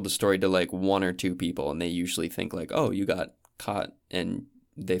think I've told the story to like one or two people, and they usually think like, oh, you got caught, and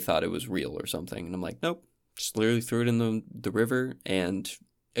they thought it was real or something. And I'm like, nope, just literally threw it in the river and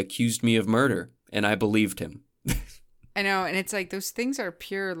accused me of murder, and I believed him. I know, and it's like those things are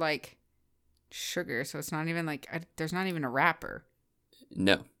pure like sugar, so it's not even like there's not even a wrapper.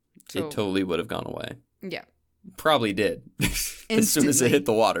 No, So- it totally would have gone away. Yeah. Probably did. As soon as it Instantly. hit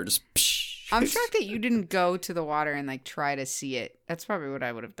the water, just psh. I'm shocked that you didn't go to the water and like try to see it. That's probably what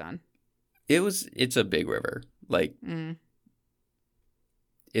I would have done. It's a big river. Like,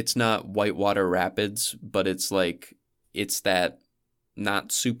 it's not Whitewater Rapids, but it's that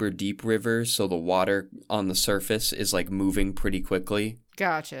not super deep river, so the water on the surface is like moving pretty quickly.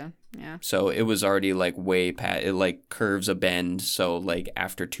 Gotcha. Yeah. So it was already like way past, it like curves a bend, so like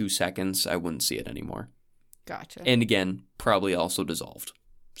after 2 seconds I wouldn't see it anymore. Gotcha. And again, probably also dissolved.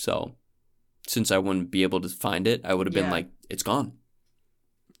 So since I wouldn't be able to find it, I would have been Yeah. like, it's gone.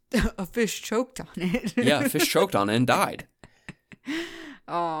 A fish choked on it. Yeah, fish choked on it and died.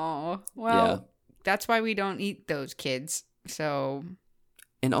 Oh, well, Yeah. that's why we don't eat those kids. So,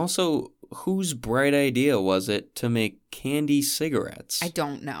 And also, whose bright idea was it to make candy cigarettes? I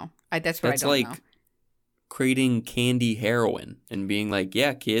don't know. That's what That's I don't like know. creating candy heroin and being like,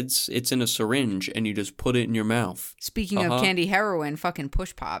 yeah, kids, it's in a syringe and you just put it in your mouth. Speaking Uh-huh. of candy heroin, fucking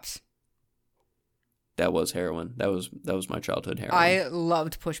Push Pops. That was heroin. That was my childhood heroin. I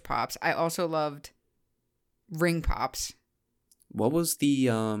loved Push Pops. I also loved Ring Pops. What was the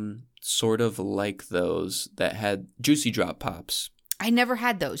sort of like those that had Juicy Drop Pops? I never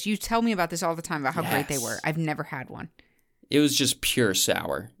had those. You tell me about this all the time about how great they Yes. were. I've never had one. It was just pure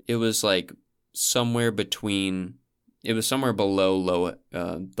sour. It was like somewhere between. It was somewhere below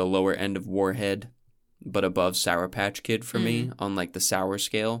the lower end of Warhead, but above Sour Patch Kid for me on like the sour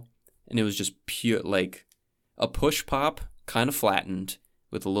scale, and it was just pure like a push pop, kind of flattened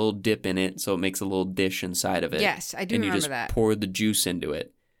with a little dip in it, so it makes a little dish inside of it. Yes, I do and you remember just that. pour the juice into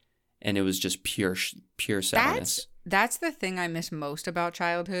it, and it was just pure sourness. That's the thing I miss most about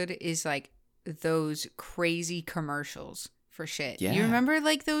childhood is like those crazy commercials for shit. Yeah. You remember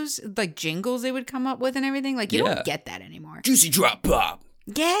like those like jingles they would come up with and everything? Like you Yeah. don't get that anymore. Juicy Drop Pop,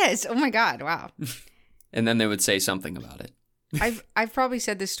 Yes. Oh my god. Wow. and then they would say something about it. I've probably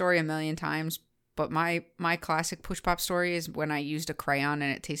said this story a million times, but my classic Push Pop story is when I used a crayon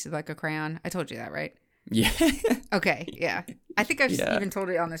and it tasted like a crayon. I told you that, right? Yeah. Okay, yeah. I think I've Yeah. even told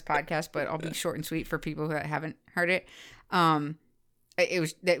it on this podcast, but I'll be short and sweet for people who haven't heard it.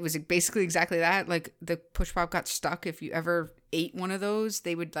 It was basically exactly that. Like the Push Pop got stuck. If you ever ate one of those,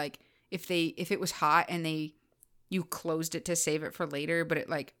 they would like if it was hot and you closed it to save it for later, but it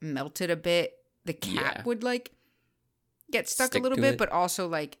like melted a bit, the cap Yeah. would like get stuck Stick a little to bit, it. but also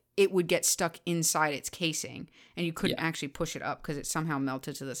like it would get stuck inside its casing and you couldn't Yeah. actually push it up because it somehow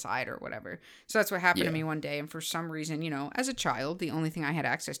melted to the side or whatever. So that's what happened to Yeah. me one day. And for some reason, as a child, the only thing I had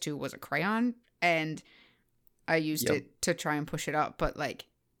access to was a crayon and I used Yep. it to try and push it up. But like,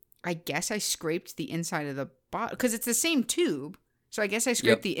 I guess I scraped the inside of the bottle because it's the same tube. So I guess I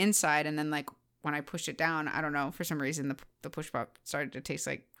scraped Yep. the inside and then like when I pushed it down, I don't know, for some reason the Push Pop started to taste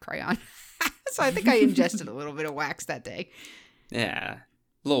like crayon. So I think I ingested a little bit of wax that day. Yeah.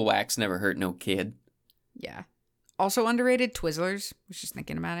 Little wax never hurt no kid. Yeah. Also underrated, Twizzlers. Was just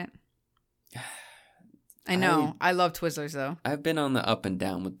thinking about it. I know. I love Twizzlers, though. I've been on the up and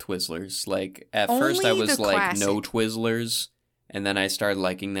down with Twizzlers. Like, at Only first I was the like, classic. no Twizzlers. And then I started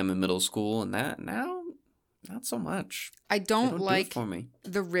liking them in middle school. And that, now, not so much. I They don't do it like for me.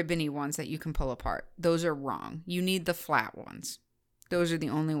 the ribbony ones that you can pull apart. Those are wrong. You need the flat ones. Those are the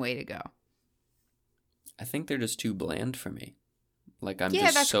only way to go. I think they're just too bland for me. Like, I'm Yeah,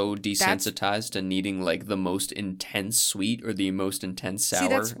 just that's- so desensitized to needing, like, the most intense sweet or the most intense sour.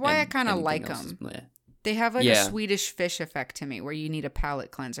 that's why I and kinda anything like else is 'em. bleh. They have like Yeah. a Swedish fish effect to me where you need a palate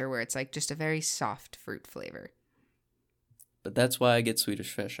cleanser where it's like just a very soft fruit flavor. But that's why I get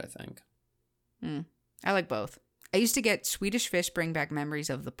Swedish Fish, I think. I like both. I used to get Swedish Fish bring back memories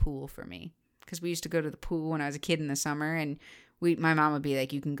of the pool for me because we used to go to the pool when I was a kid in the summer and my mom would be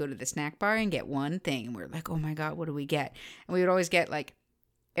like, you can go to the snack bar and get one thing. And we are like, oh my God, what do we get? And we would always get like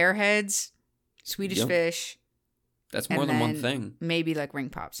Airheads, Swedish Yep. Fish, That's and more than one then thing. maybe like ring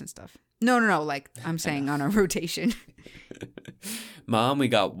pops and stuff. No. Like I'm saying on a rotation. Mom, we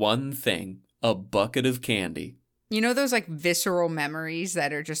got one thing. A bucket of candy. You know those like visceral memories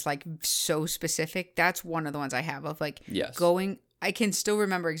that are just like so specific? That's one of the ones I have of like Yes. going. I can still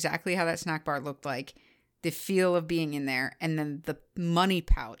remember exactly how that snack bar looked like, the feel of being in there, and then the money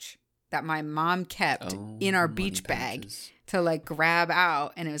pouch that my mom kept Oh, in our money beach bag pouches. to like grab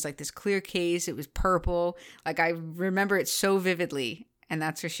out. And it was like this clear case. It was purple. Like I remember it so vividly. And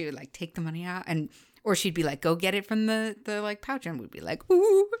that's where she would like take the money out or she'd be like, go get it from the like pouch. And we'd be like,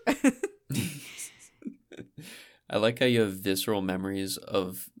 ooh. I like how you have visceral memories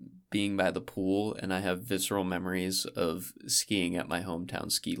of being by the pool, and I have visceral memories of skiing at my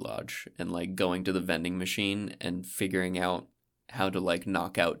hometown ski lodge and like going to the vending machine and figuring out how to like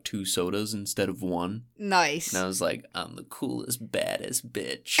knock out 2 sodas instead of 1. Nice. And I was like, I'm the coolest, baddest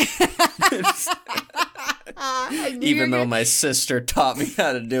bitch. I knew you Even were though gonna- my sister taught me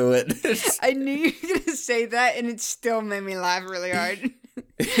how to do it. I knew you were going to say that, and it still made me laugh really hard.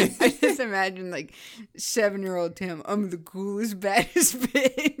 I just imagine, like, 7-year-old Tim, I'm the coolest, baddest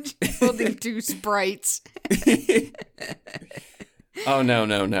bitch, holding 2 Sprites. Oh, no.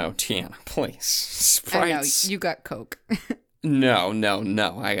 Tiana, please. Sprites. I know, you got Coke. No.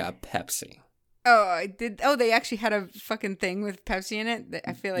 I got Pepsi. Oh, I did. Oh, they actually had a fucking thing with Pepsi in it?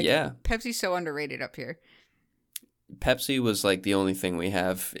 I feel like Yeah. Pepsi's so underrated up here. Pepsi was like the only thing we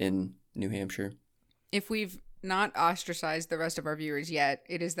have in New Hampshire. If we've not ostracized the rest of our viewers yet,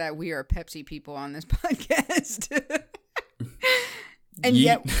 it is that we are Pepsi people on this podcast. And Yeet.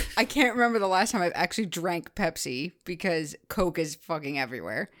 yet, I can't remember the last time I've actually drank Pepsi because Coke is fucking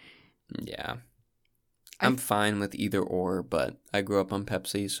everywhere. Yeah. I'm fine with either or, but I grew up on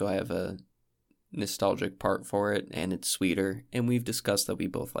Pepsi, so I have a nostalgic part for it, and it's sweeter, and we've discussed that we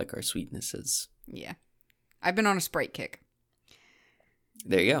both like our sweetnesses. Yeah. I've been on a Sprite kick.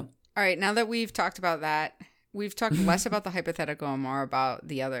 There you go. All right, now that we've talked about that, we've talked less about the hypothetical and more about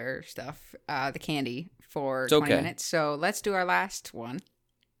the other stuff, the candy, for It's 20 okay. minutes. So let's do our last one.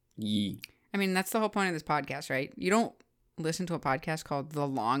 Yee. I mean, that's the whole point of this podcast, right? You don't listen to a podcast called The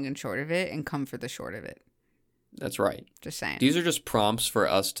Long and Short of It and come for the short of it. That's right. Just saying. These are just prompts for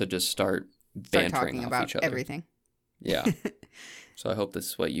us to just start Start bantering talking off about each other. everything. Yeah. So I hope this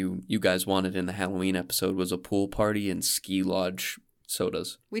is what you guys wanted in the Halloween episode was a pool party and ski lodge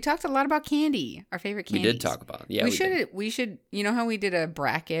sodas. We talked a lot about candy, our favorite candies. We did talk about it. Yeah, we should, you know how we did a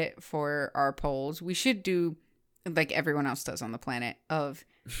bracket for our polls? We should do, like everyone else does on the planet, of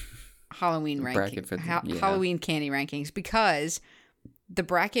Halloween A bracket for the- yeah. Halloween candy rankings, because the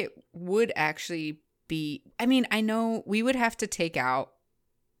bracket would actually be, I mean, I know we would have to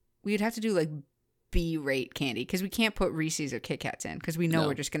we'd have to do like B-rate candy because we can't put Reese's or Kit Kats in because we know No.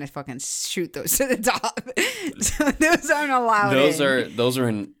 we're just gonna fucking shoot those to the top. So those aren't allowed. Those are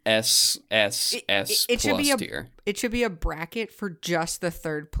an S It should plus be a tier. It should be a bracket for just the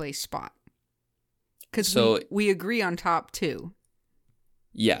third place spot. Because So- we agree on top 2.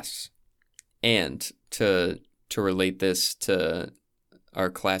 Yes. And to relate this to our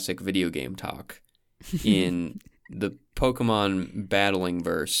classic video game talk, in the Pokemon battling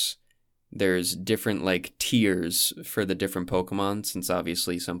verse, there's different like tiers for the different Pokemon, since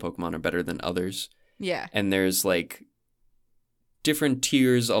obviously some Pokemon are better than others. Yeah. And there's like different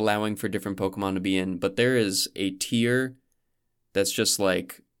tiers allowing for different Pokemon to be in, but there is a tier that's just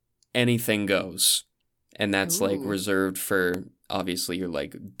like anything goes. And that's like Ooh. reserved for obviously your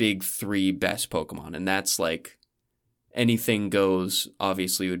like big 3 best Pokemon. And that's like anything goes,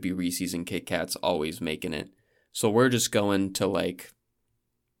 obviously would be Reese's and Kit Kats always making it. So we're just going to like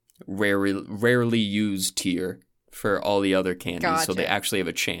rarely used tier for all the other candies, so they Gotcha. actually have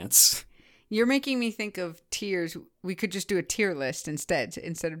a chance. You're making me think of tiers. We could just do a tier list instead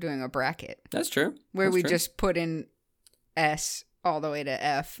of doing a bracket. That's true. Where That's we true. just put in S all the way to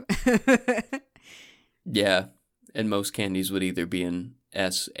F. Yeah. And most candies would either be in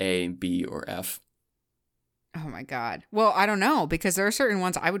S, A, B, or F. Oh my God. Well, I don't know, because there are certain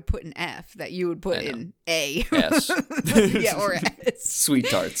ones I would put in F that you would put in A. S. Yeah, or S. Sweet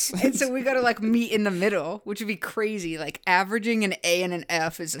tarts. And so we got to like meet in the middle, which would be crazy. Like averaging an A and an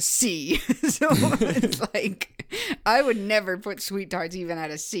F is a C. So it's like, I would never put sweet tarts even at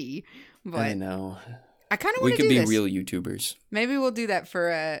a C. But I know. I kind of We want to could do be this. real YouTubers. Maybe we'll do that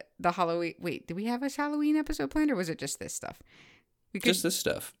for the Halloween. Wait, do we have a Halloween episode planned, or was it just this stuff? We could, Just this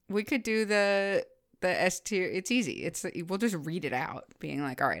stuff. we could do the S tier. It's easy. We'll just read it out, being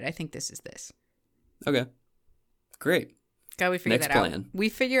like, all right, I think this is this. Okay. Great. Got we figure Next that out. plan. We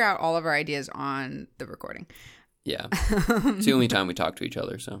figure out all of our ideas on the recording. Yeah. It's the only time we talk to each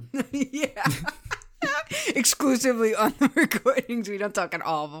other, so. Yeah. Exclusively on the recordings. We don't talk at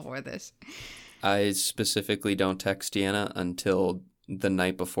all before this. I specifically don't text Deanna until the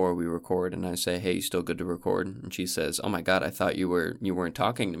night before we record, and I say, "Hey, you still good to record?" And she says, "Oh my God, I thought you weren't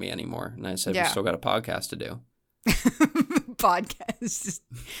talking to me anymore." And I said, Yeah. "We still got a podcast to do." Podcast is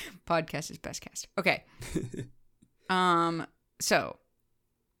best cast. Okay. So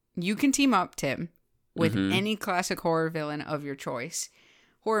you can team up, Tim, with any classic horror villain of your choice.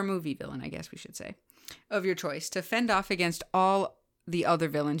 Horror movie villain, I guess we should say, of your choice, to fend off against all the other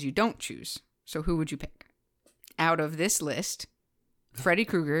villains you don't choose. So who would you pick? Out of this list, Freddy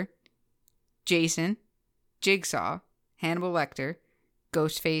Krueger, Jason, Jigsaw, Hannibal Lecter,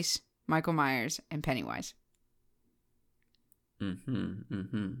 Ghostface, Michael Myers, and Pennywise.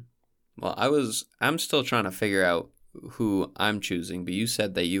 Well, I'm still trying to figure out who I'm choosing, but you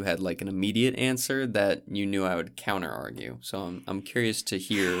said that you had like an immediate answer that you knew I would counter argue. So I'm curious to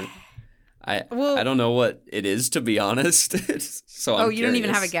hear. I don't know what it is, to be honest. So I'm you don't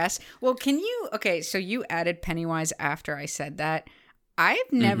even have a curious. guess? Well, can you? Okay, so you added Pennywise after I said that.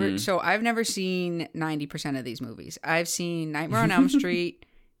 I've never seen 90% of these movies. I've seen Nightmare on Elm Street,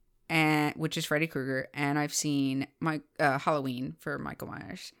 which is Freddy Krueger, and I've seen Halloween for Michael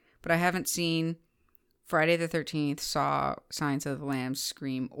Myers, but I haven't seen Friday the 13th, Saw, Silence of the Lambs,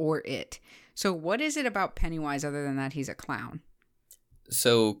 Scream, or It. So what is it about Pennywise other than that he's a clown?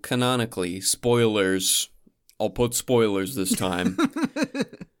 So canonically, spoilers. I'll put spoilers this time.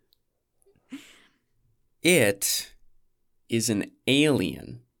 It is an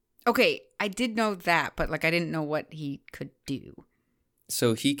alien. Okay, I did know that, but like I didn't know what he could do.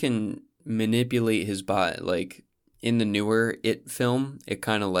 So he can manipulate his body. Like in the newer It film, it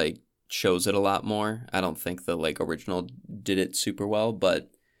kind of like shows it a lot more. I don't think the like original did it super well,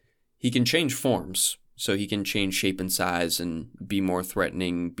 but he can change forms. So he can change shape and size and be more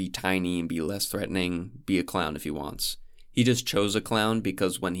threatening, be tiny and be less threatening, be a clown if he wants. He just chose a clown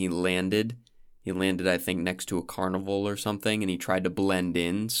because when he landed, I think, next to a carnival or something, and he tried to blend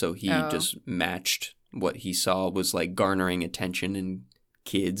in, so he just matched what he saw was like garnering attention in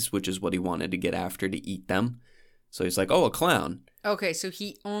kids, which is what he wanted to get after, to eat them. So he's like, oh, a clown. Okay, so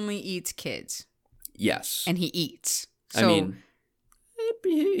he only eats kids. Yes. And he eats. So, I mean,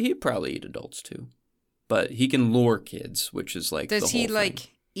 he'd probably eat adults too. But he can lure kids, which is like does the whole he thing.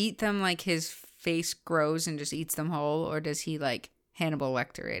 like eat them like his face grows and just eats them whole, or does he like Hannibal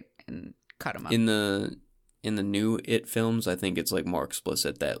Lecter it and cut them up? In the new It films, I think it's like more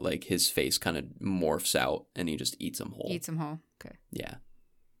explicit that like his face kind of morphs out and he just eats them whole. Eats them whole. Okay. Yeah.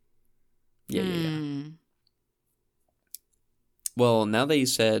 Yeah. Well, now that you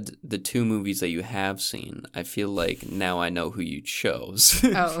said the two movies that you have seen, I feel like now I know who you chose.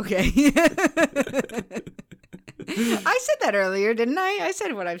 Oh, okay. I said that earlier, didn't I? I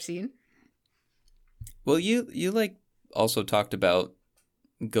said what I've seen. Well, you like also talked about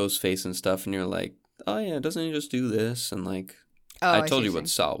Ghostface and stuff, and you're like, oh yeah, doesn't he just do this? And like, I told you what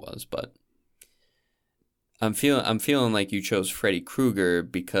Saw was, but I'm feeling like you chose Freddy Krueger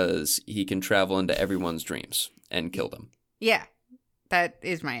because he can travel into everyone's dreams and kill them. Yeah, that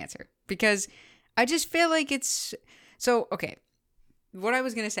is my answer. Because I just feel like it's so okay. What I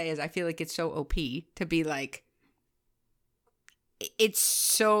was gonna say is I feel like it's so OP to be like, it's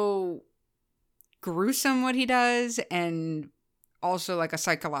so gruesome what he does, and also like a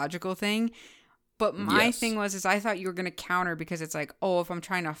psychological thing. But my thing was I thought you were gonna counter because it's like, oh, if I'm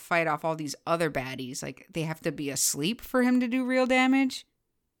trying to fight off all these other baddies, like they have to be asleep for him to do real damage.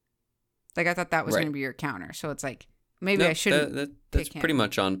 Like I thought that was gonna be your counter. So it's like maybe I shouldn't. That's pretty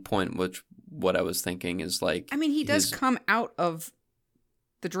much on point. What I was thinking is like, I mean, he does come out of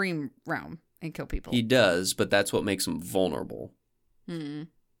the dream realm and kill people. He does, but that's what makes him vulnerable. Mm-hmm.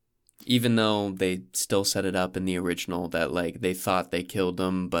 Even though they still set it up in the original that, like, they thought they killed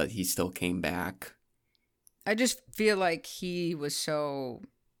him, but he still came back. I just feel like he was so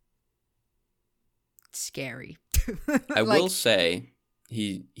scary. I will say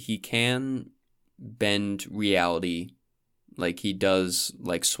he can bend reality. Like, he does,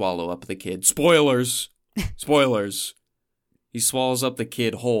 like, swallow up the kid. Spoilers! Spoilers! He swallows up the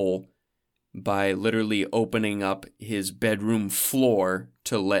kid whole by literally opening up his bedroom floor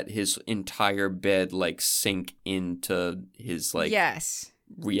to let his entire bed, like, sink into his, like, yes,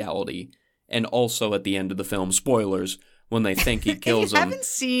 reality. And also at the end of the film, spoilers, when they think he kills if you him. haven't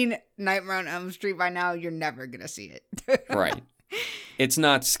seen Nightmare on Elm Street by now, you're never gonna see it. Right. It's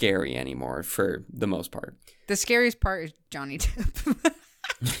not scary anymore for the most part. The scariest part is Johnny Depp.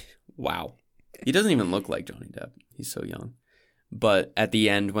 Wow. He doesn't even look like Johnny Depp. He's so young. But at the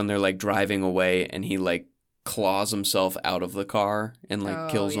end, when they're, like, driving away and he, like, claws himself out of the car and, like,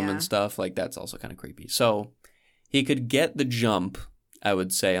 kills him and stuff, like, that's also kind of creepy. So he could get the jump, I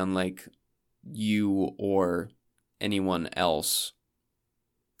would say, on, like, you or anyone else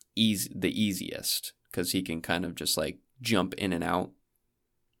the easiest, because he can kind of just, like, jump in and out.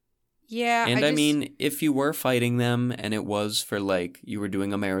 Yeah. And I mean, if you were fighting them and it was for, like, you were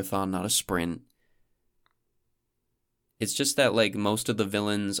doing a marathon, not a sprint, it's just that, like, most of the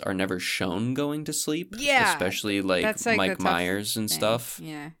villains are never shown going to sleep. Yeah. Especially, like Mike Myers and stuff.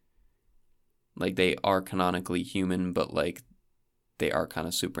 Yeah. Like, they are canonically human, but, like, they are kind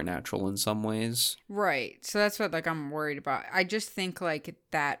of supernatural in some ways. Right. So that's what, like, I'm worried about. I just think, like,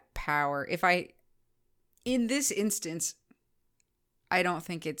 that power, in this instance, I don't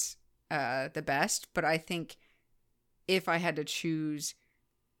think it's the best, but I think if I had to choose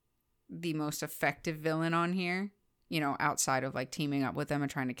the most effective villain on here, you know, outside of, like, teaming up with them and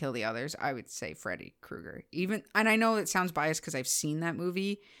trying to kill the others, I would say Freddy Krueger. And I know it sounds biased because I've seen that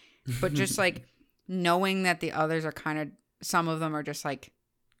movie, but just, like, knowing that the others are kind of, some of them are just, like,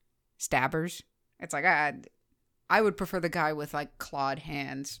 stabbers. It's like, I would prefer the guy with, like, clawed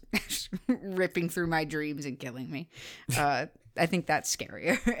hands ripping through my dreams and killing me. I think that's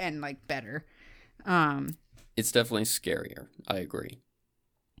scarier and, like, better. It's definitely scarier. I agree.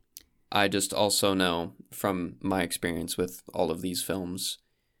 I just also know from my experience with all of these films,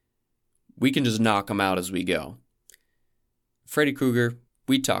 we can just knock them out as we go. Freddy Krueger,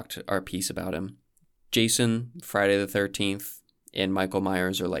 we talked our piece about him. Jason, Friday the 13th, and Michael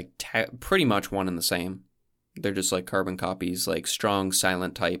Myers are, like, pretty much one and the same. They're just, like, carbon copies, like, strong,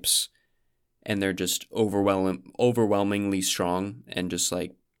 silent types, and they're just overwhelmingly strong and just,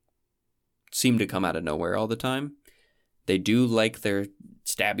 like, seem to come out of nowhere all the time. They do like their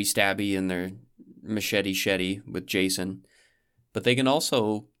stabby and their machete with Jason, but they can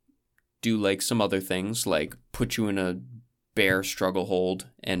also do, like, some other things, like put you in a bear struggle hold,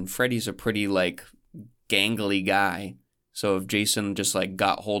 and Freddy's a pretty, like, gangly guy, so if Jason just, like,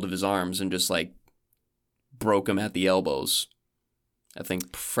 got hold of his arms and just, like, broke him at the elbows, I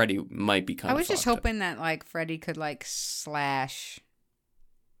think Freddy might be kind of I was just hoping that, like, Freddy could, like, slash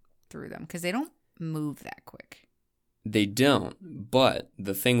through them, because they don't move that quick. They don't, but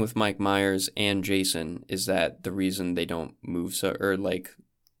the thing with Mike Myers and Jason is that the reason they don't move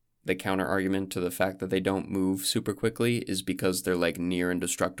the counter argument to the fact that they don't move super quickly is because they're, like, near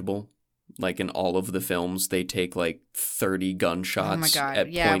indestructible. Like, in all of the films, they take, like, 30 gunshots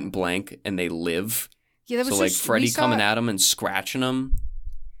at point blank and they live. Yeah, that was so, like, Freddy coming at them and scratching them.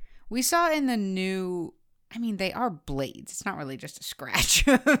 We saw in the new, I mean, they are blades. It's not really just a scratch.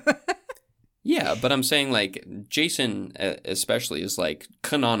 Yeah, but I'm saying, like, Jason especially is, like,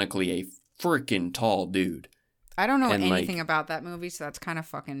 canonically a freaking tall dude. I don't know anything about that movie, so that's kind of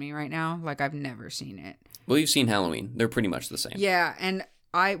fucking me right now. Like, I've never seen it. Well, you've seen Halloween. They're pretty much the same. Yeah, and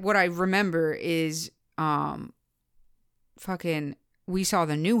what I remember is we saw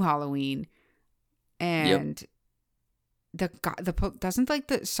the new Halloween, and the guy,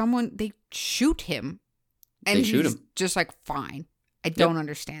 they shoot him, and he's just, like, fine. I don't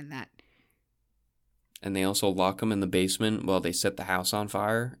understand that. And they also lock him in the basement while they set the house on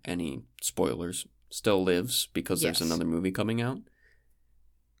fire, and he, spoilers, still lives because there's another movie coming out.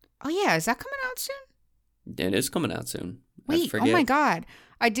 Oh, yeah. Is that coming out soon? It is coming out soon. Wait, oh my God.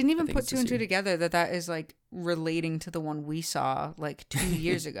 I didn't even put two and two together that is, like, relating to the one we saw, like, 2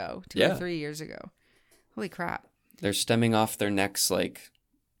 years ago, 2 or 3 years ago. Holy crap. They're stemming off their next, like,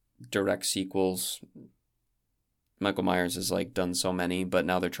 direct sequels. Michael Myers has, like, done so many, but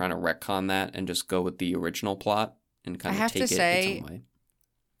now they're trying to retcon that and just go with the original plot and kind of take it its own way.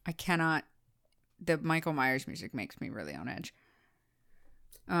 I cannot. The Michael Myers music makes me really on edge.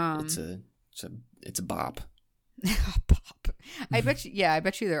 It's a bop. Bop. I bet you. Yeah, I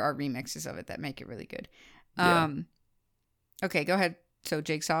bet you there are remixes of it that make it really good. Yeah. Okay, go ahead. So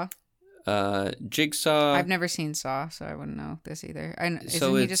Jigsaw. Jigsaw. I've never seen Saw, so I wouldn't know this either. Isn't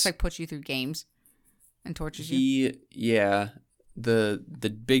So he it's- just like puts you through games and tortures you? The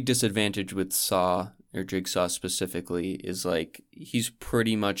big disadvantage with Saw or Jigsaw specifically is like he's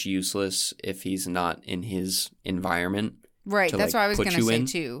pretty much useless if he's not in his environment. Right, to, that's like, what I was put gonna you say in.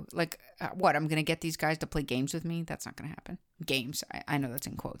 too. Like, what? I'm gonna get these guys to play games with me? That's not gonna happen. Games. I know that's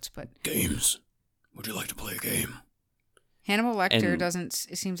in quotes, but Games. Would you like to play a game? Hannibal Lecter And- doesn't.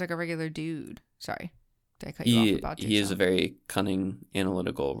 It seems like a regular dude. Sorry, did I cut you off about Jigsaw? He is a very cunning,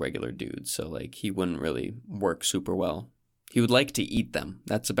 analytical, regular dude. So like he wouldn't really work super well. He would like to eat them.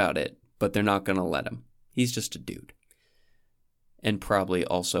 That's about it. But they're not gonna let him. He's just a dude. And probably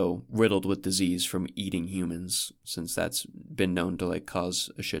also riddled with disease from eating humans, since that's been known to like cause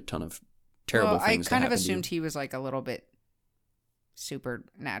a shit ton of terrible well, things. I kind to of happen to you. assumed he was like a little bit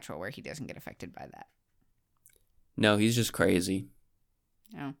supernatural, where he doesn't get affected by that. No, he's just crazy.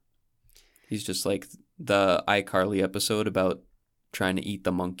 Oh, He's just like the iCarly episode about trying to eat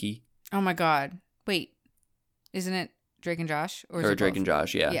the monkey. oh my God! Wait, isn't it Drake and Josh is Or it Drake both? and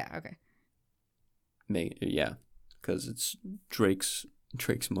Josh, yeah. Yeah. Okay. Yeah. Because it's Drake's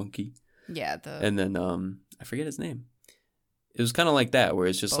monkey. Yeah. And then I forget his name. It was kind of like that, where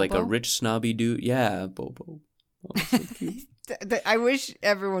it's just like a Bobo? rich snobby dude. Yeah, Bobo. Oh, so cute. I wish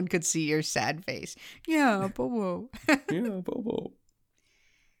everyone could see your sad face. Yeah, Bobo. Yeah, Bobo.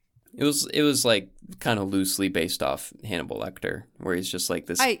 It was like kind of loosely based off Hannibal Lecter, where he's just like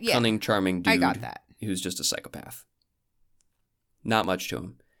this Yeah. cunning, charming dude I got that. who's just a psychopath. Not much to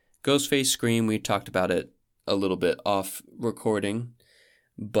him. Ghostface, Scream, we talked about it a little bit off recording,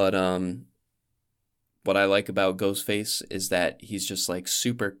 but what I like about Ghostface is that he's just like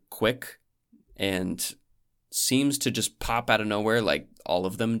super quick and seems to just pop out of nowhere like all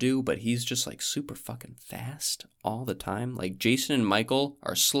of them do, but he's just like super fucking fast all the time. Like Jason and Michael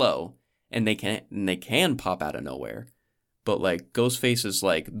are slow and they can pop out of nowhere. But like Ghostface is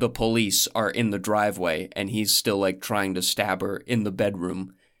like the police are in the driveway and he's still like trying to stab her in the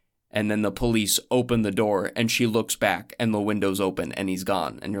bedroom. And then the police open the door and she looks back and the window's open and he's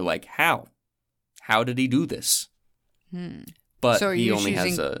gone. And you're like, how? How did he do this? But So are he you only has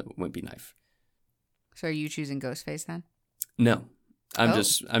choosing- a wimpy knife. So are you choosing Ghostface then? No. I'm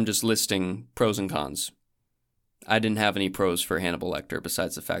Oh. just listing pros and cons. I didn't have any pros for Hannibal Lecter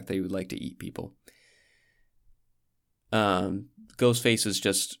besides the fact that he would like to eat people. Ghostface is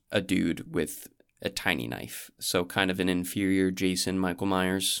just a dude with a tiny knife, so kind of an inferior Jason Michael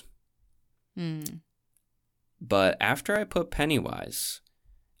Myers. But after I put Pennywise,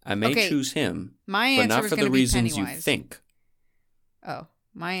 I may Okay, choose him, My but answer not was for going the to be reasons Pennywise. you think. Oh,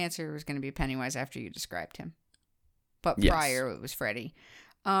 my answer was going to be Pennywise after you described him. But Yes. prior, it was Freddy.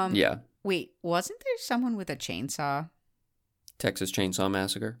 Yeah, Wait, wasn't there someone with a chainsaw? Texas Chainsaw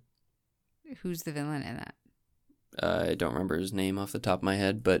Massacre. Who's the villain in that? I don't remember his name off the top of my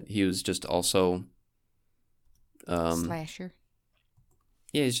head, but he was just also... Slasher.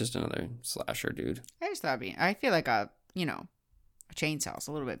 Yeah, he's just another slasher dude. I just thought I feel like a chainsaw is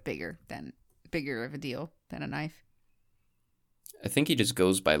a little bit bigger of a deal than a knife. I think he just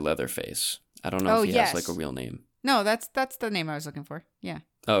goes by Leatherface. I don't know Oh, if he yes. has like a real name. No, that's the name I was looking for. Yeah.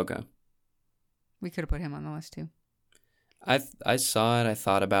 Oh, okay. We could have put him on the list too. I saw it. I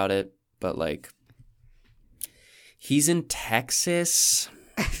thought about it, but like, he's in Texas.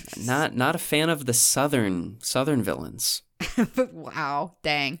 Not a fan of the southern villains, Wow,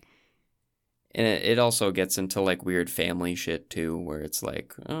 dang. and it also gets into like weird family shit too, where it's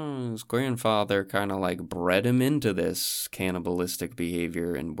like, oh, his grandfather kind of like bred him into this cannibalistic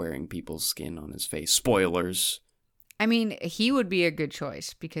behavior and wearing people's skin on his face. Spoilers. I mean, he would be a good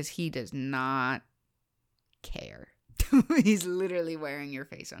choice because he does not care. He's literally wearing your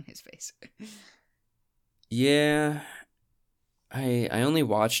face on his face. Yeah. I only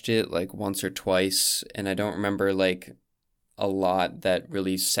watched it like once or twice, and I don't remember like a lot that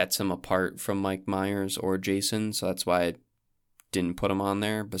really sets him apart from Mike Myers or Jason, so that's why I didn't put him on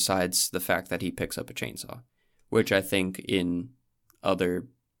there, besides the fact that he picks up a chainsaw, which I think in other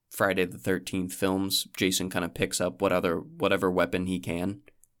Friday the 13th films, Jason kind of picks up whatever weapon he can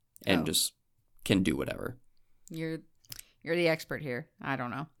and just can do whatever. You're the expert here. I don't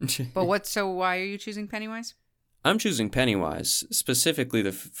know. But why are you choosing Pennywise? I'm choosing Pennywise, specifically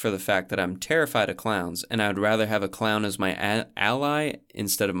for the fact that I'm terrified of clowns, and I would rather have a clown as my ally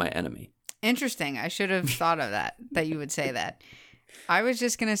instead of my enemy. Interesting. I should have thought of that you would say that. I was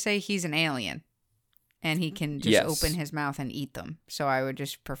just going to say he's an alien, and he can just open his mouth and eat them. So I would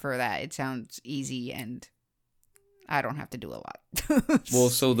just prefer that. It sounds easy and I don't have to do a lot. Well,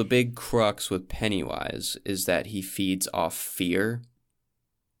 so the big crux with Pennywise is that he feeds off fear.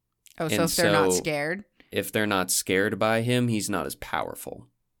 Oh, so and if they're not so scared, If they're not scared by him, he's not as powerful.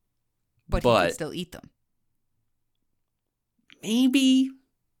 but he can still eat them. Maybe.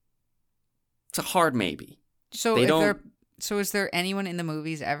 It's a hard maybe. So They if don't- they're so is there anyone in the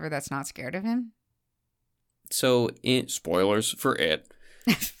movies ever that's not scared of him? So, spoilers for it.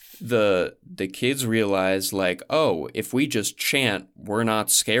 The kids realize, like, oh, if we just chant, we're not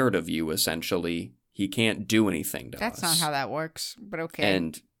scared of you, essentially. He can't do anything to us. That's not how that works, but okay.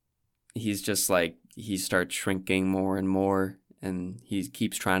 And he's just like, he starts shrinking more and more, and he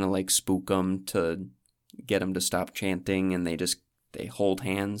keeps trying to, like, spook them to get him to stop chanting, and they hold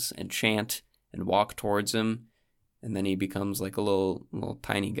hands and chant and walk towards him, and then he becomes like a little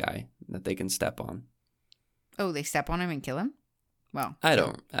tiny guy that they can step on. Oh, they step on him and kill him? Well, I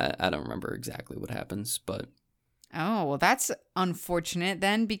don't remember exactly what happens, but oh, well, that's unfortunate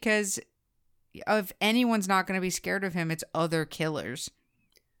then, because if anyone's not going to be scared of him, it's other killers.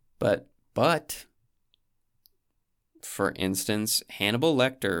 but for instance, Hannibal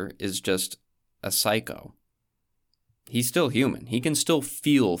Lecter is just a psycho. He's still human. He can still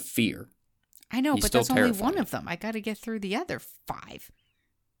feel fear. I know, He's but still that's only terrified. one of them. I got to get through the other 5.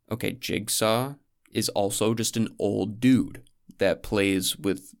 Okay, Jigsaw is also just an old dude that plays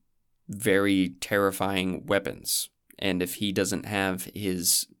with very terrifying weapons. And if he doesn't have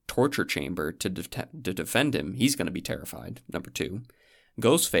his torture chamber to defend him, he's going to be terrified. Number 2.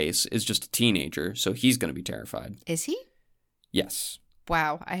 Ghostface is just a teenager, so he's going to be terrified. Is he? Yes.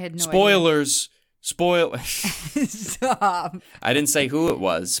 Wow, I had no Spoilers! idea. Stop. I didn't say who it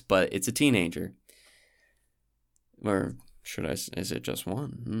was, but it's a teenager. Or should I? Is it just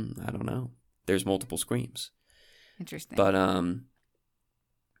one? I don't know. There's multiple screams. Interesting. But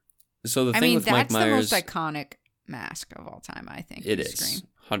so the thing with Mike Myers, that's the most iconic mask of all time, I think. it the is Scream.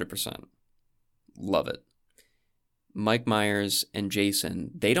 100%. Love it. Mike Myers and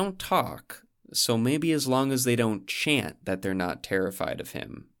Jason, they don't talk, so maybe as long as they don't chant that they're not terrified of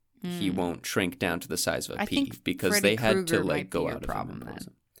him, he won't shrink down to the size of a I pea, think because Freddy they had Krueger to like might go be your out problem of him. then.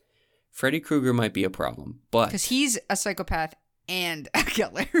 Freddy Krueger might be a problem, but Because he's a psychopath and a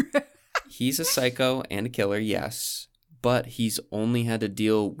killer. he's a psycho and a killer, yes, but he's only had to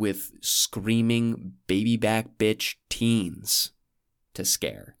deal with screaming baby back bitch teens to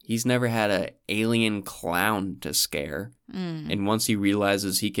scare. He's never had an alien clown to scare. And once he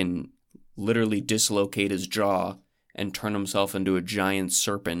realizes he can literally dislocate his jaw and turn himself into a giant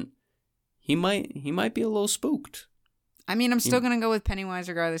serpent, he might be a little spooked. I mean, I'm still going to go with Pennywise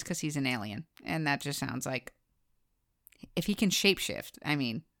regardless because he's an alien. And that just sounds like if he can shapeshift, I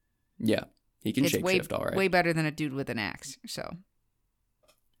mean, Yeah, he can it's shapeshift all right. way better than a dude with an axe. So,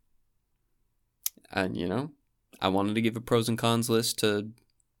 And, I wanted to give a pros and cons list to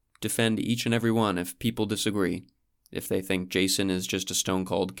defend each and every one if people disagree. If they think Jason is just a stone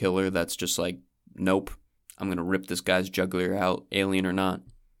cold killer that's just like, nope, I'm going to rip this guy's jugular out, alien or not.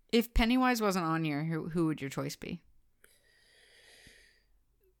 if Pennywise wasn't on here, who would your choice be?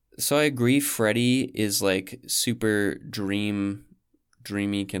 So I agree Freddy is like super dreamy,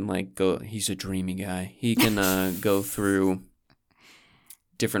 can like go, he's a dreamy guy. He can go through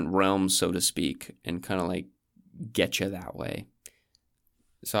different realms, so to speak, and kind of like get you that way.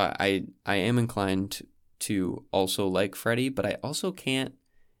 So I am inclined to also like Freddy, but I also can't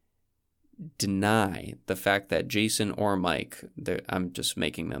deny the fact that Jason or Mike, I'm just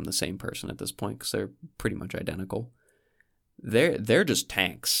making them the same person at this point because they're pretty much identical. They're just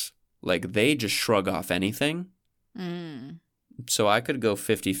tanks. Like, they just shrug off anything. So I could go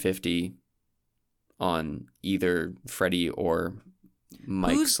 50-50 on either Freddy or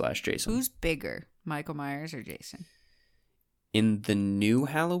Mike / Jason. Who's bigger, Michael Myers or Jason? In the new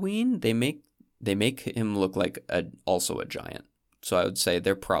Halloween, they make him look like also a giant. So I would say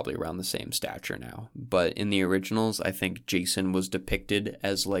they're probably around the same stature now. But in the originals, I think Jason was depicted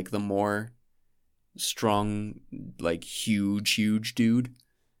as like the more strong, like huge dude.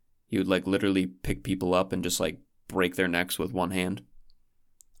 He would like literally pick people up and just like break their necks with one hand.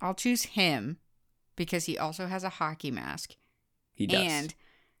 I'll choose him because he also has a hockey mask. He does. And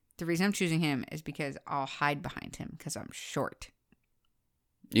the reason I'm choosing him is because I'll hide behind him because I'm short.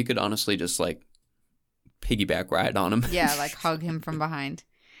 You could honestly just like piggyback ride on him. Yeah, like hug him from behind.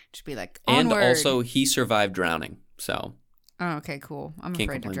 Just be like, and onward. also he survived drowning. So Oh, okay, cool. I'm Can't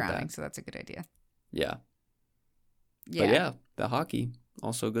afraid of complain with drowning, that. so that's a good idea. yeah. Yeah. But yeah, the hockey,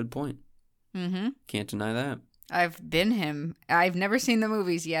 also a good point. Mm-hmm. Can't deny that. I've been him. I've never seen the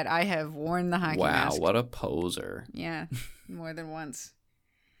movies yet. I have worn the hockey Wow, mask. what a poser. Yeah, more than once.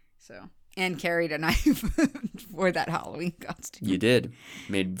 So, And carried a knife for that Halloween costume. You did.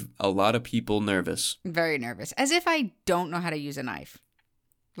 Made a lot of people nervous. Very nervous. As if I don't know how to use a knife.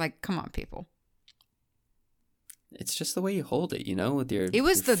 Like, come on, people. It's just the way you hold it, with your It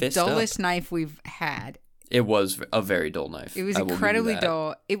was your the fist up. dullest knife we've had. It was a very dull knife. It was I will give you incredibly that.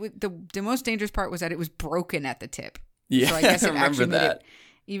 dull. It was the most dangerous part was that it was broken at the tip. Yeah, So I guess it remember actually made that. it,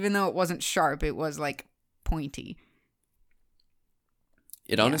 even though it wasn't sharp, it was like pointy.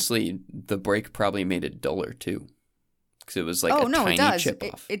 It Yeah. honestly, the break probably made it duller too, because it was like Oh a no, tiny it does. chip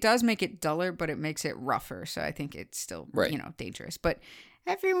It, off. it does make it duller, but it makes it rougher. So I think it's still, Right. dangerous. But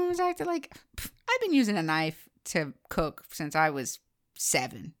everyone was acting like, I've been using a knife to cook since I was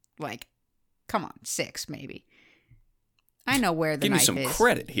 7. Like, come on, 6 maybe. I know where the Give me knife some is.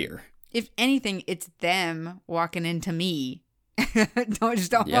 credit here. If anything, it's them walking into me.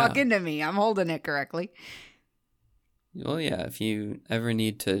 Don't Yeah. walk into me. I'm holding it correctly. Well, yeah, if you ever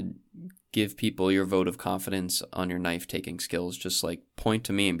need to give people your vote of confidence on your knife taking skills, just like point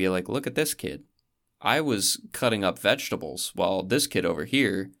to me and be like, look at this kid. I was cutting up vegetables while this kid over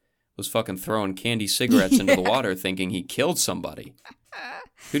here was fucking throwing candy cigarettes into the water thinking he killed somebody.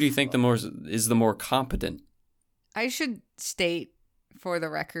 Who do you think is the more competent? I should state for the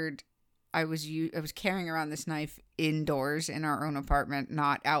record, I was carrying around this knife indoors in our own apartment,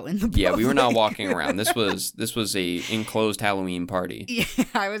 not out in the public. Yeah, we were not walking around. This was a enclosed Halloween party. Yeah,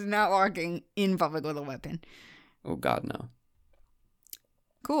 I was not walking in public with a weapon. Oh God, no.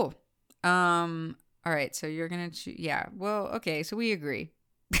 Cool. All right, so you're gonna yeah. Well, okay, so we agree.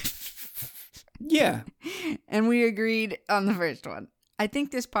 Yeah. And we agreed on the first one. I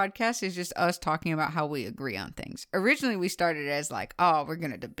think this podcast is just us talking about how we agree on things. Originally, we started as like, oh, we're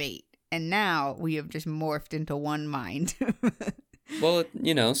going to debate. And now we have just morphed into one mind. Well,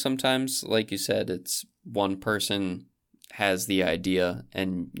 sometimes, like you said, it's one person has the idea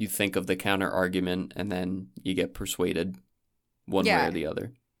and you think of the counter argument and then you get persuaded one way or the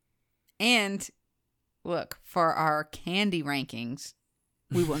other. And look, for our candy rankings,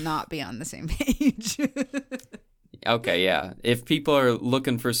 we will not be on the same page. Okay, yeah. If people are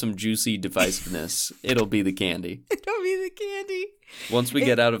looking for some juicy divisiveness, it'll be the candy. It'll be the candy. Once we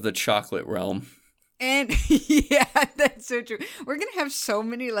get out of the chocolate realm. And yeah, that's so true. We're going to have so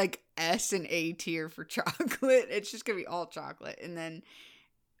many like S and A tier for chocolate. It's just going to be all chocolate. And then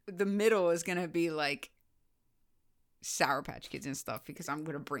the middle is going to be like Sour Patch Kids and stuff because I'm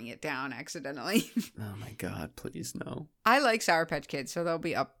going to bring it down accidentally. Oh my God, please no. I like Sour Patch Kids, so they'll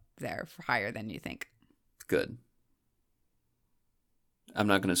be up there for higher than you think. Good. I'm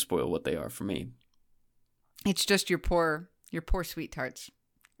not going to spoil what they are for me. It's just your poor sweet tarts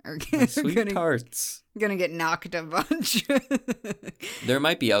are Sweet tarts. gonna get knocked a bunch. There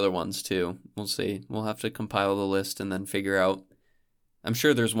might be other ones too. We'll see. We'll have to compile the list and then figure out. I'm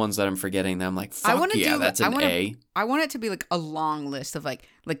sure there's ones that I'm forgetting that I'm like, fuck yeah, that's an A. I want it to be like a long list of like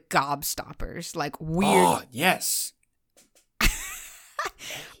gobstoppers, like weird. Oh, yes.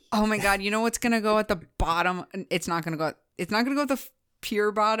 Oh my God, you know what's gonna go at the bottom? It's not gonna go at the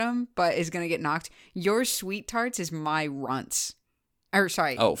pure bottom, but is gonna get knocked. Your sweet tarts is my runts. Or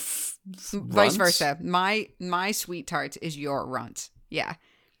sorry. Oh, vice runts? versa. My sweet tarts is your runts. Yeah.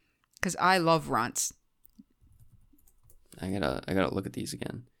 Cause I love runts. I gotta look at these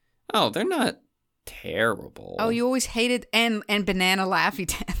again. Oh, they're not terrible. Oh, you always hated and banana Laffy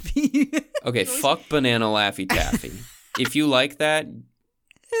Taffy. Okay, fuck banana Laffy Taffy. If you like that,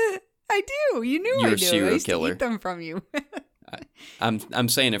 I do. You knew You're I a do. serial I used killer. to eat them from you. I'm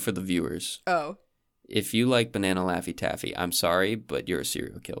saying it for the viewers. Oh. If you like banana Laffy Taffy, I'm sorry, but you're a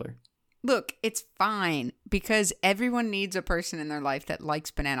serial killer. Look, it's fine because everyone needs a person in their life that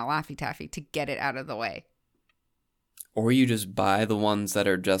likes banana Laffy Taffy to get it out of the way. Or you just buy the ones that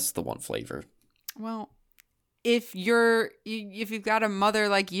are just the one flavor. Well, if you've got a mother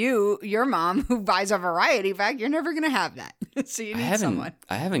like your mom who buys a variety pack, you're never gonna have that. So you need someone.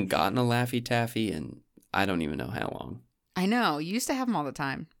 I haven't gotten a Laffy Taffy in I don't even know how long. I know. You used to have them all the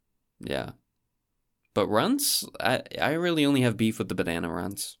time. Yeah. But runts, I really only have beef with the banana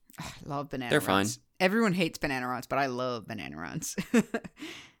runts. I love banana They're runts. fine. Everyone hates banana runts, but I love banana runts.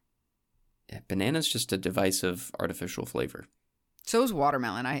 Yeah, banana's just a divisive artificial flavor. So is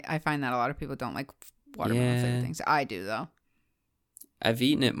watermelon. I find that a lot of people don't like watermelon Yeah. flavored things. I do, though. I've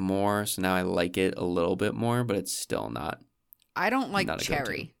eaten it more, so now I like it a little bit more, but it's still not. I don't like Not a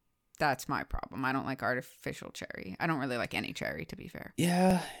cherry. go-to. That's my problem. I don't like artificial cherry. I don't really like any cherry, to be fair.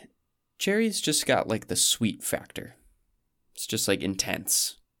 Yeah, cherry's just got like the sweet factor. It's just like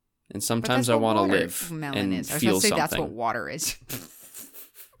intense. And sometimes I want to live and I was feel about to say something. that's what water is.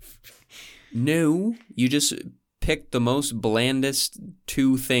 No, you just pick the most blandest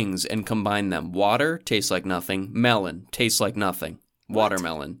two things and combine them. Water tastes like nothing. Melon tastes like nothing.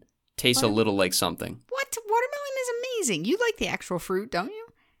 Watermelon tastes a little like something. What? Watermelon is amazing. You like the actual fruit, don't you?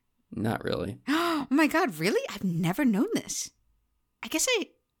 Not really. Oh my God, really? I've never known this. I guess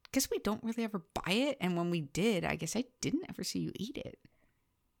we don't really ever buy it, and when we did, I guess I didn't ever see you eat it.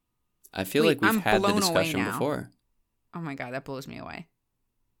 I feel Wait, like we've I'm had the blown away discussion now. before. Oh my God, that blows me away.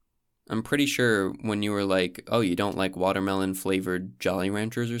 I'm pretty sure when you were like, oh, you don't like watermelon flavored Jolly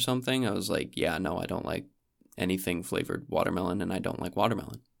Ranchers or something? I was like, yeah, no, I don't like anything flavored watermelon, and I don't like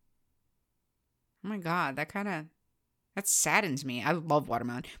watermelon. Oh my God, that saddens me. I love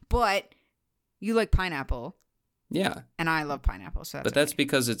watermelon, but you like pineapple, Yeah, and I love pineapple, so that's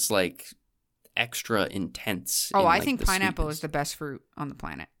because it's like extra intense. Oh, in, I like, think the pineapple sweetness. is the best fruit on the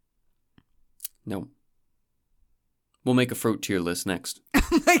planet. No. We'll make a fruit tier list next.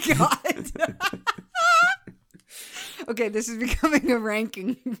 Oh my God. Okay, this is becoming a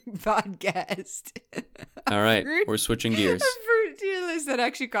ranking podcast. All right, Fruit- we're switching gears. A fruit tier list that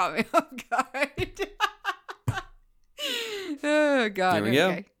actually caught me off guard. Oh God. Here we go.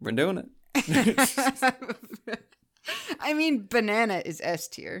 Okay. We're doing it. I mean, banana is S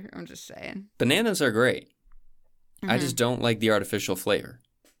tier. I'm just saying. Bananas are great. I Mm-hmm. just don't like the artificial flavor.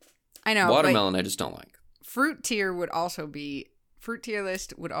 I know. Watermelon, I just don't like. Fruit tier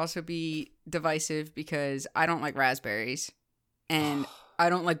list would also be divisive because I don't like raspberries and I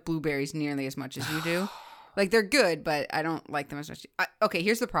don't like blueberries nearly as much as you do. Like, they're good, but I don't like them as much. Okay,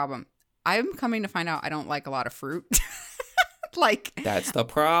 here's the problem. I'm coming to find out I don't like a lot of fruit. Like, That's the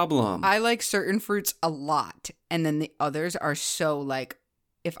problem. I like certain fruits a lot, and then the others are so, like,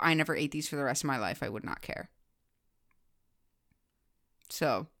 if I never ate these for the rest of my life, I would not care.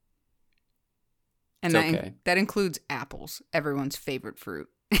 So, and It's okay. that includes apples, everyone's favorite fruit.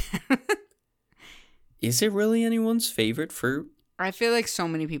 Is it really anyone's favorite fruit? I feel like so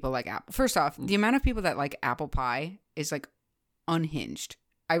many people like apple. First off, the amount of people that like apple pie is like unhinged.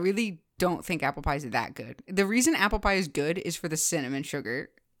 I really don't think apple pie is that good. The reason apple pie is good is for the cinnamon sugar.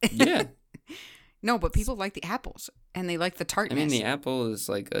 Yeah. No, but people like the apples and they like the I tartness. mean, the apple is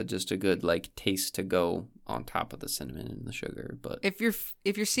like just a good like taste to go on top of the cinnamon and the sugar, but If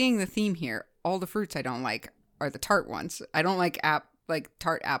you're seeing the theme here, all the fruits I don't like are the tart ones. I don't like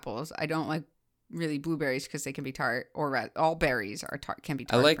tart apples. I don't like really blueberries because they can be tart, or all berries are can be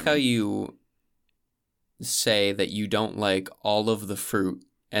I tart. like for how me. you say that you don't like all of the fruit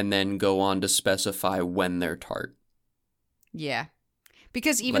and then go on to specify when they're tart. Yeah,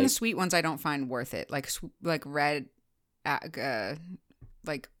 because even the Like- sweet ones I don't find worth it. Like red,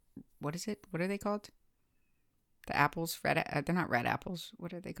 like what is it? What are they called? The apples, they're not red apples.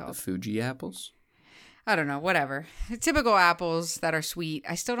 What are they The called? Fuji apples? I don't know. Whatever. Typical apples that are sweet.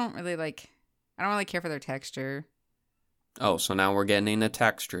 I still don't really like. I don't really care for their texture. Oh, so now we're getting into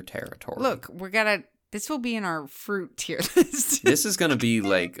texture territory. Look, this will be in our fruit tier list. This is going to be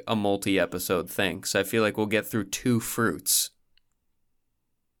like a multi-episode thing, so I feel like we'll get through 2 fruits.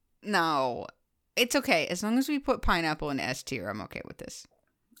 No, it's okay. As long as we put pineapple in S tier, I'm okay with this.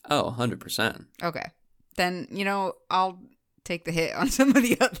 Oh, 100%. Okay. Then, I'll take the hit on some of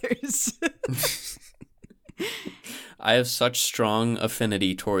the others. I have such strong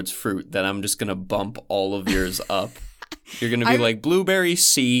affinity towards fruit that I'm just going to bump all of yours up. You're going to be like, blueberry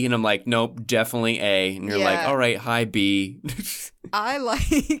C, and I'm like, nope, definitely A. And you're like, Yeah. all right, high B. I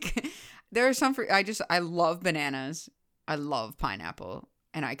there are some fruit, I love bananas. I love pineapple.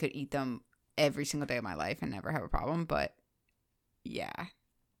 And I could eat them every single day of my life and never have a problem. But, yeah.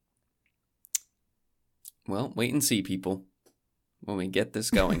 Well, wait and see, people. When we get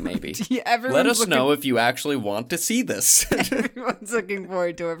this going, maybe. Yeah, Let us know if you actually want to see this. Everyone's looking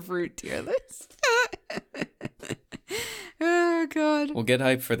forward to a fruit tier list. Oh, God. We'll get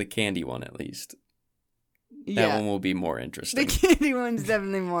hype for the candy one at least. That one will be more interesting. The candy one's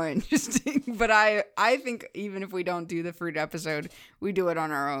definitely more interesting. But I think even if we don't do the fruit episode, we do it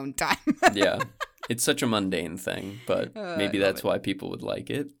on our own time. Yeah. It's such a mundane thing, but maybe I love that's why people would like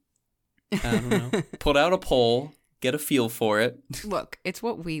it. I don't know. Put out a poll, get a feel for it. Look, it's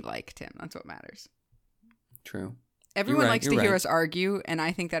what we like, Tim. That's what matters. True. Everyone right, likes to you're hear right. us argue, and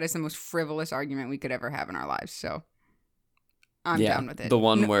I think that is the most frivolous argument we could ever have in our lives. So I'm down with it. The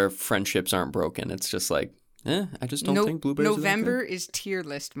one where friendships aren't broken. It's just like, I just don't think blueberries are that November good. is tier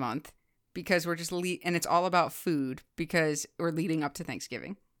list month because we're just and it's all about food because we're leading up to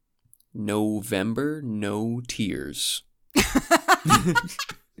Thanksgiving. November, no tears.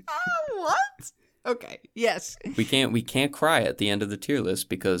 What? Okay. Yes. We can't cry at the end of the tier list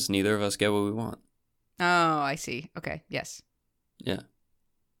because neither of us get what we want. Oh, I see. Okay. Yes. Yeah.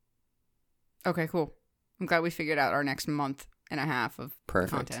 Okay, cool. I'm glad we figured out our next month and a half of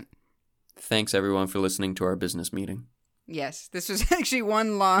Perfect. content. Thanks, everyone, for listening to our business meeting. Yes, this was actually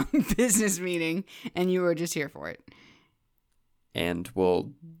one long business meeting, and you were just here for it. And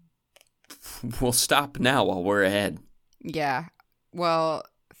we'll stop now while we're ahead. Yeah. Well,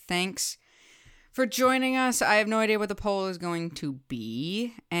 thanks for joining us. I have no idea what the poll is going to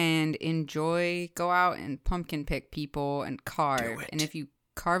be. And go out and pumpkin pick people and carve. And if you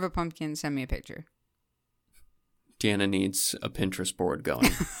carve a pumpkin, send me a picture. Deanna needs a Pinterest board going.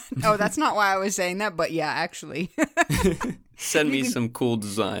 Oh, that's not why I was saying that, but yeah, actually. Send me some cool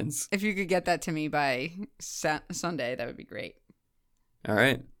designs. If you could get that to me by Sunday, that would be great. All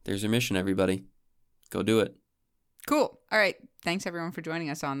right. There's your mission, everybody. Go do it. Cool. All right. Thanks, everyone, for joining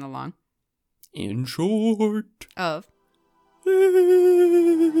us on The Long In short. of...